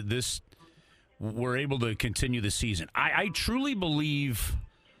then we're able to continue the season. I truly believe,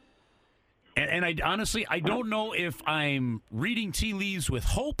 and I honestly, I don't know if I'm reading tea leaves with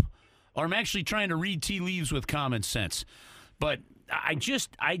hope or I'm actually trying to read tea leaves with common sense. But I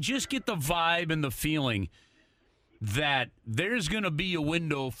just get the vibe and the feeling that there's going to be a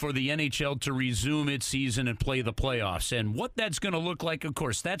window for the NHL to resume its season and play the playoffs. And what that's going to look like, of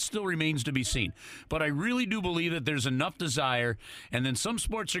course, that still remains to be seen. But I really do believe that there's enough desire, and then some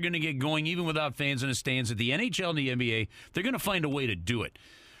sports are going to get going even without fans in the stands. At the NHL and the NBA, they're going to find a way to do it.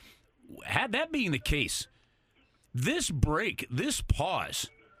 Had that being the case, this break, this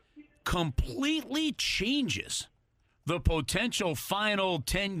pause, completely changes the potential final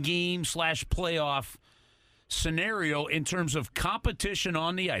 10-game / playoff scenario in terms of competition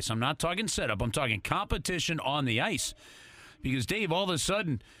on the ice. I'm not talking setup. I'm talking competition on the ice. Because, Dave, all of a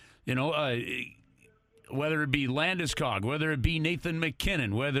sudden, whether it be Landeskog, whether it be Nathan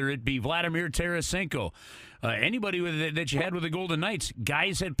McKinnon, whether it be Vladimir Tarasenko, anybody that you had with the Golden Knights,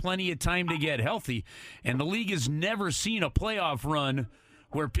 guys had plenty of time to get healthy, and the league has never seen a playoff run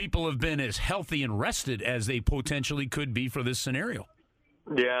where people have been as healthy and rested as they potentially could be for this scenario.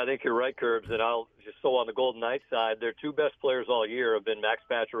 Yeah, I think you're right, Curbs. And I'll just so on the Golden Knights side, their two best players all year have been Max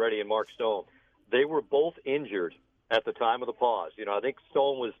Pacioretty and Mark Stone. They were both injured at the time of the pause. I think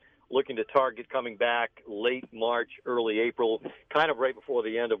Stone was looking to target coming back late March, early April, kind of right before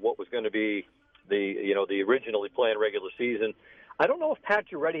the end of what was going to be the originally planned regular season. I don't know if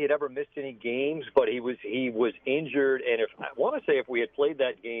Pacioretty had ever missed any games, but he was injured. And if we had played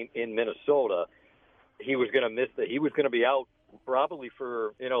that game in Minnesota, he was going to he was going to be out probably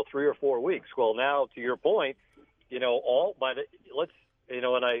for 3 or 4 weeks. Well, now to your point, and I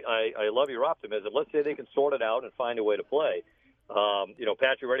love your optimism. Let's say they can sort it out and find a way to play.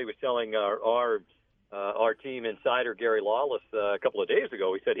 Pacioretty was telling our team insider Gary Lawless a couple of days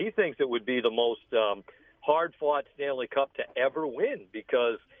ago. He said he thinks it would be the most hard-fought Stanley Cup to ever win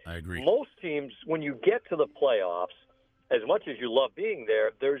because I agree. Most teams, when you get to the playoffs, as much as you love being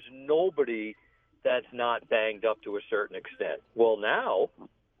there, there's nobody that's not banged up to a certain extent. Well, now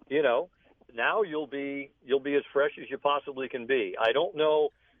you'll be as fresh as you possibly can be. I don't know,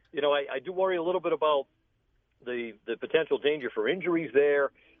 I do worry a little bit about the potential danger for injuries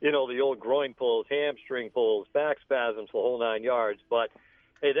there. The old groin pulls, hamstring pulls, back spasms, the whole 9 yards. But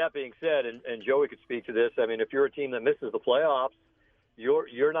hey, that being said, and Joey could speak to this. I mean, if you're a team that misses the playoffs,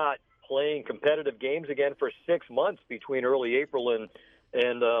 you're not playing competitive games again for 6 months between early April and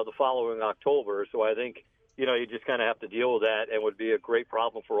the following October. So I think, you just kind of have to deal with that, and would be a great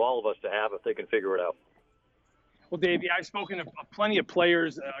problem for all of us to have if they can figure it out. Well, Dave, I've spoken to plenty of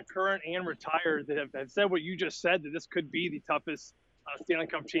players, current and retired, that have said what you just said, that this could be the toughest Stanley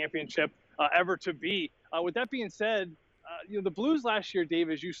Cup championship ever to be. With that being said, the Blues last year, Dave,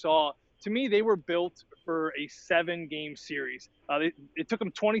 as you saw, to me, they were built for a 7-game series. It took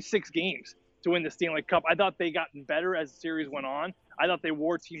them 26 games to win the Stanley Cup. I thought they gotten better as the series went on. I thought they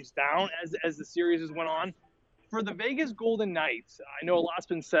wore teams down as the series went on. for the Vegas Golden Knights, I know a lot's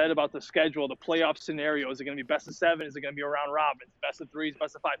been said about the schedule, the playoff scenario. Is it going to be best of 7? Is it going to be a round robin? Best of 3s,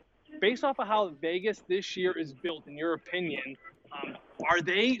 best of 5? Based off of how Vegas this year is built, in your opinion, are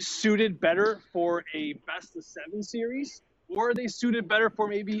they suited better for a best of 7 series, or are they suited better for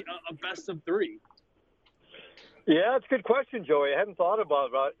maybe a best of 3? Yeah, it's a good question, Joey. I hadn't thought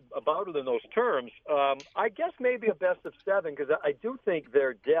about it in those terms. I guess maybe a best of 7, because I do think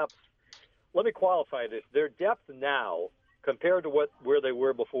their depth. Let me qualify this. Their depth now, compared to where they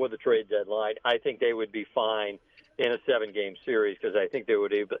were before the trade deadline, I think they would be fine in a 7-game series, because I think they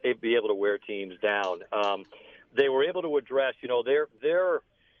would be able to wear teams down. They were able to address,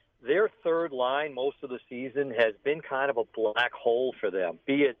 their third line most of the season has been kind of a black hole for them,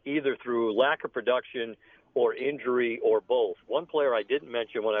 be it either through lack of production or injury or both. One player I didn't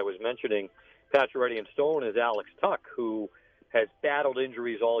mention when I was mentioning Pacioretty and Stone is Alex Tuch, who has battled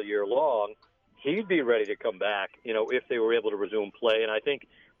injuries all year long. He'd be ready to come back, if they were able to resume play. And I think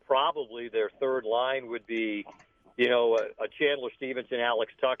probably their third line would be, a Chandler Stevenson,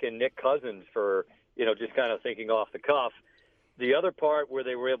 Alex Tuch, and Nick Cousins for, just kind of thinking off the cuff. The other part where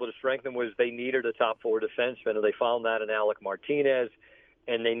they were able to strengthen was they needed a top 4 defenseman, and they found that in Alec Martinez,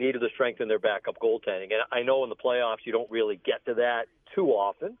 and they needed to strengthen their backup goaltending. And I know in the playoffs you don't really get to that too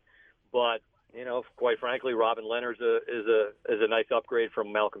often, but quite frankly, Robin Lehner is a nice upgrade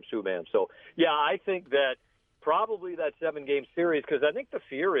from Malcolm Subban. So, yeah, I think that probably that 7-game series, because I think the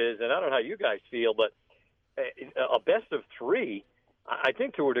fear is, and I don't know how you guys feel, but a best of 3, I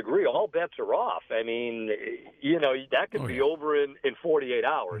think to a degree all bets are off. I mean, that could be over in 48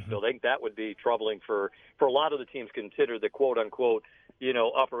 hours. Mm-hmm. So I think that would be troubling for a lot of the teams considered the quote-unquote,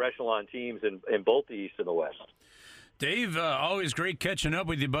 upper echelon teams in both the East and the West. Dave, always great catching up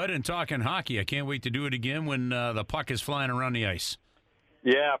with you, bud, and talking hockey. I can't wait to do it again when the puck is flying around the ice.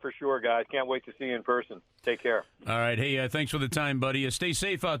 Yeah, for sure, guys. Can't wait to see you in person. Take care. All right. Hey, thanks for the time, buddy. Stay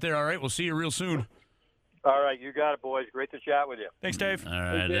safe out there, all right? We'll see you real soon. All right. You got it, boys. Great to chat with you. Thanks, Dave. All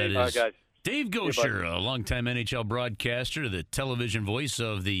right. That is all right, guys. Dave Gosher, a longtime NHL broadcaster, the television voice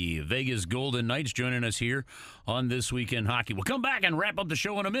of the Vegas Golden Knights, joining us here on This Week in Hockey. We'll come back and wrap up the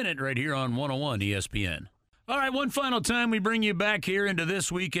show in a minute right here on 101 ESPN. All right, one final time we bring you back here into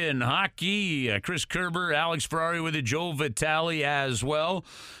This Week in Hockey. Chris Kerber, Alex Ferrari with you, Joe Vitale as well.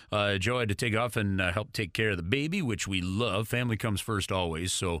 Joe had to take off and help take care of the baby, which we love. Family comes first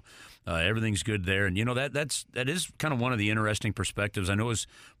always, so everything's good there. And, that is kind of one of the interesting perspectives. I know as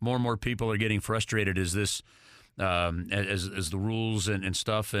more and more people are getting frustrated as this as the rules and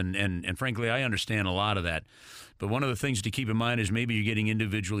stuff, and frankly, I understand a lot of that. But one of the things to keep in mind is maybe you're getting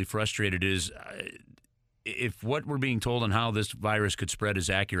individually frustrated is if what we're being told on how this virus could spread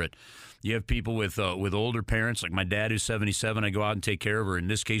is accurate, you have people with older parents, like my dad who's 77. I go out and take care of her. In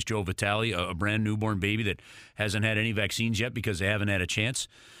this case, Joe Vitale, a brand newborn baby that hasn't had any vaccines yet because they haven't had a chance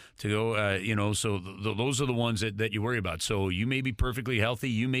to go. So those are the ones that you worry about. So you may be perfectly healthy,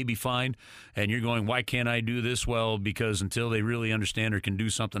 you may be fine, and you're going, why can't I do this? Well, because until they really understand or can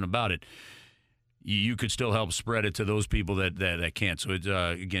do something about it, you could still help spread it to those people that can't. So,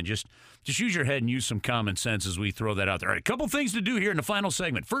 again, just use your head and use some common sense as we throw that out there. All right, a couple things to do here in the final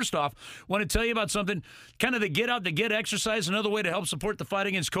segment. First off, want to tell you about something, kind of the Get Out to Get exercise, another way to help support the fight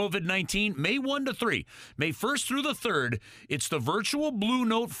against COVID-19. May 1 to 3, May 1st through the 3rd, it's the virtual Blue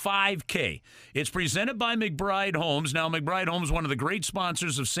Note 5K. It's presented by McBride Homes. Now, McBride Homes, one of the great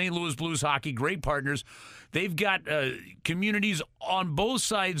sponsors of St. Louis Blues hockey, great partners. They've got communities on both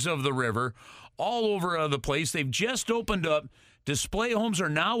sides of the river, all over the place. They've just opened up. Display homes are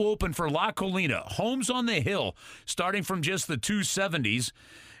now open for La Colina. Homes on the Hill, starting from just the $270s.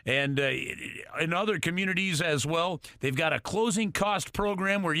 And in other communities as well, they've got a closing cost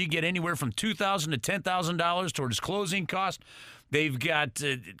program where you get anywhere from $2,000 to $10,000 towards closing cost. They've got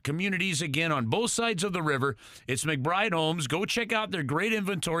communities, again, on both sides of the river. It's McBride Homes. Go check out their great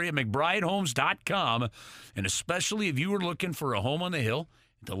inventory at McBrideHomes.com. And especially if you were looking for a home on the hill,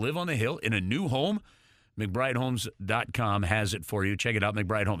 to live on the hill in a new home, McBrideHomes.com has it for you. Check it out,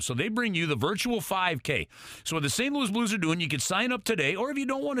 McBride Homes. So they bring you the virtual 5K. So what the St. Louis Blues are doing, you can sign up today, or if you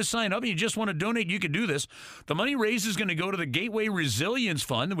don't want to sign up and you just want to donate, you can do this. The money raised is going to go to the Gateway Resilience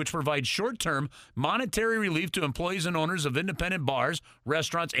Fund, which provides short-term monetary relief to employees and owners of independent bars,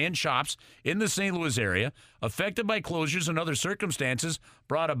 restaurants, and shops in the St. Louis area affected by closures and other circumstances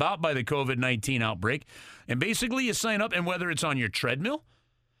brought about by the COVID-19 outbreak. And basically, you sign up, and whether it's on your treadmill,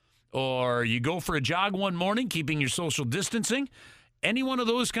 or you go for a jog one morning, keeping your social distancing, any one of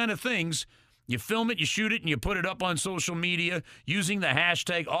those kind of things, You film it, you shoot it, and you put it up on social media using the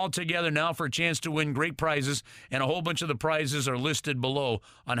hashtag AllTogetherNow for a chance to win great prizes, and a whole bunch of the prizes are listed below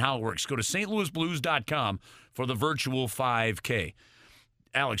on how it works. Go to stlouisblues.com for the virtual 5K.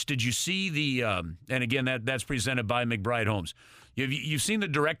 Alex, did you see the and again, that's presented by McBride Homes. You've seen the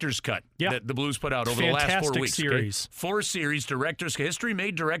director's cut that the Blues put out over the last 4 weeks. Series. Okay? 4 series,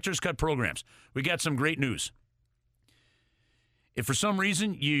 history-made director's cut programs. We got some great news. If for some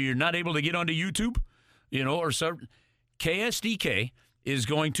reason you're not able to get onto YouTube, or so, KSDK is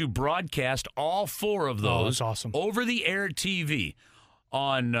going to broadcast all 4 of those that's awesome. over-the-air TV.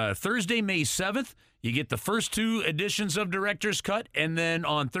 On Thursday, May 7th, you get the first 2 editions of Director's Cut, and then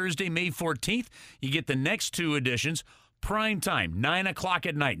on Thursday, May 14th, you get the next 2 editions, prime time, 9 o'clock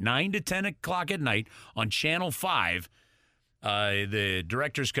at night, 9 to 10 o'clock at night on Channel 5. The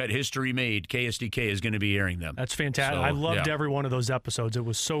Director's Cut History Made, KSDK, is going to be airing them. That's fantastic. So, I loved every one of those episodes. It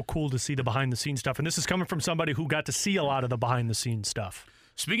was so cool to see the behind-the-scenes stuff. And this is coming from somebody who got to see a lot of the behind-the-scenes stuff.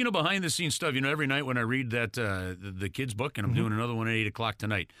 Speaking of behind-the-scenes stuff, every night when I read that the kids' book, and I'm doing another one at 8 o'clock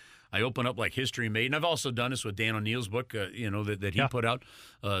tonight, I open up like History Made, and I've also done this with Dan O'Neill's book, that he put out,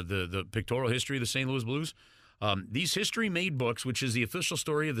 the pictorial history of the St. Louis Blues. These History Made books, which is the official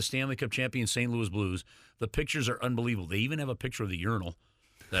story of the Stanley Cup champion St. Louis Blues, the pictures are unbelievable. They even have a picture of the urinal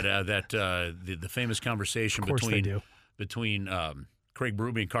that the famous conversation between Craig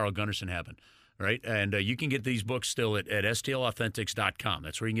Berube and Carl Gunnarsson happened. Right, and you can get these books still at STLauthentics.com.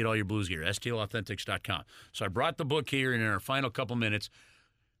 That's where you can get all your Blues gear, STLauthentics.com. So I brought the book here, and in our final couple minutes,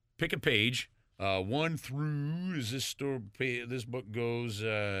 pick a page, 1 through, this book goes,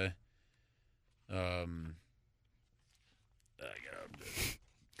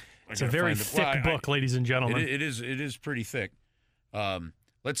 it's a very thick book, ladies and gentlemen. It is pretty thick.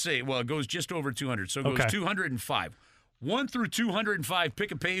 Let's say, it goes just over 200, so it goes 205. 1 through 205,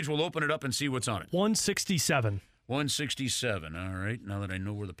 pick a page, we'll open it up and see what's on it. 167. 167, all right. Now that I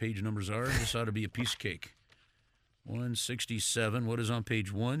know where the page numbers are, this ought to be a piece of cake. 167, what is on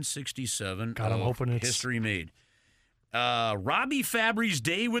page 167 God, I'm hoping it's History Made? Robbie Fabry's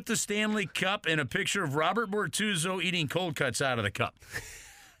day with the Stanley Cup and a picture of Robert Bortuzzo eating cold cuts out of the cup.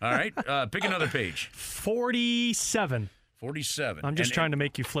 All right, pick another page. 47. 47. I'm just trying to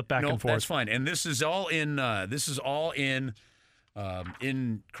make you flip back and forth. That's fine. And this is all in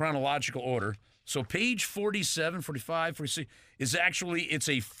chronological order. So page 47, 45, 46 is actually, it's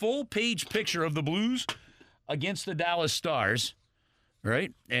a full page picture of the Blues against the Dallas Stars,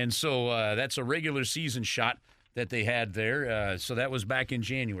 right? And so that's a regular season shot that they had there. So that was back in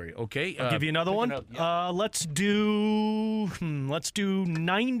January. Okay. I'll give you another one. Let's do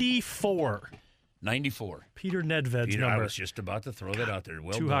 94. 94. Peter Nedved's number. I was just about to throw that out there.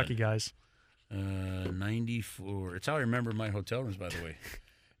 Well 2 done. hockey guys. 94. It's how I remember my hotel rooms, by the way.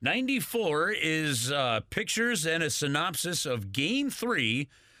 94 is pictures and a synopsis of Game 3,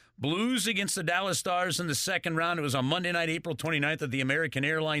 Blues against the Dallas Stars in the second round. It was on Monday night, April 29th at the American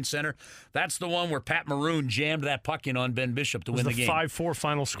Airlines Center. That's the one where Pat Maroon jammed that puck in on Ben Bishop to win the game. 5-4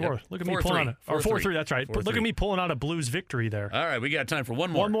 final score. Yep. Look at me pulling out 4-3, that's right. 4-3. Look at me pulling out a Blues victory there. All right, we got time for one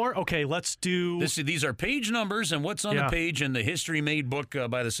more. One more? Okay, let's do... These are page numbers and what's on the page in the History Made book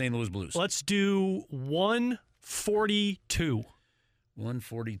by the St. Louis Blues. Let's do 142.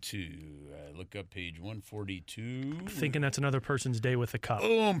 142. Look up page 142. Thinking that's another person's day with the cup.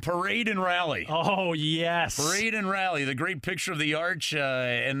 Boom, Parade and Rally. Oh, yes. Parade and Rally, the great picture of the arch,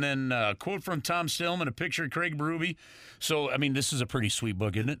 and then a quote from Tom Stillman, a picture of Craig Berube. So, I mean, this is a pretty sweet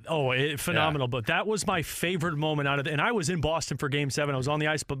book, isn't it? Oh, phenomenal book. That was my favorite moment out of it. And I was in Boston for Game 7. I was on the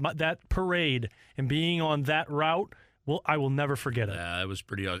ice, but that parade and being on that route, well, I will never forget it. That was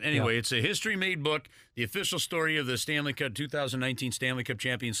pretty awesome. Anyway, It's a history-made book, the official story of the Stanley Cup 2019 Stanley Cup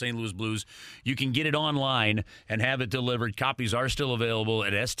champion St. Louis Blues. You can get it online and have it delivered. Copies are still available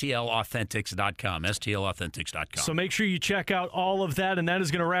at STLauthentics.com, STLauthentics.com. So make sure you check out all of that, and that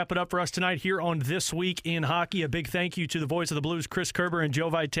is going to wrap it up for us tonight here on This Week in Hockey. A big thank you to the voice of the Blues, Chris Kerber, and Joe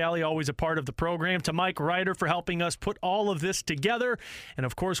Vitale, always a part of the program, to Mike Ryder for helping us put all of this together. And,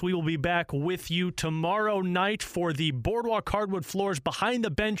 of course, we will be back with you tomorrow night for the Boardwalk Hardwood Floors Behind the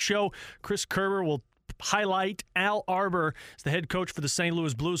Bench show. Chris Kerber will highlight Al Arbor as the head coach for the St.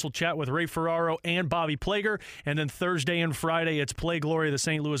 Louis Blues. We'll chat with Ray Ferraro and Bobby Plager. And then Thursday and Friday, it's Play Glory of the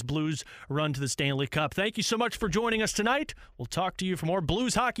St. Louis Blues run to the Stanley Cup. Thank you so much for joining us tonight. We'll talk to you for more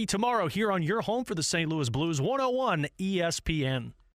Blues hockey tomorrow here on your home for the St. Louis Blues, 101 ESPN.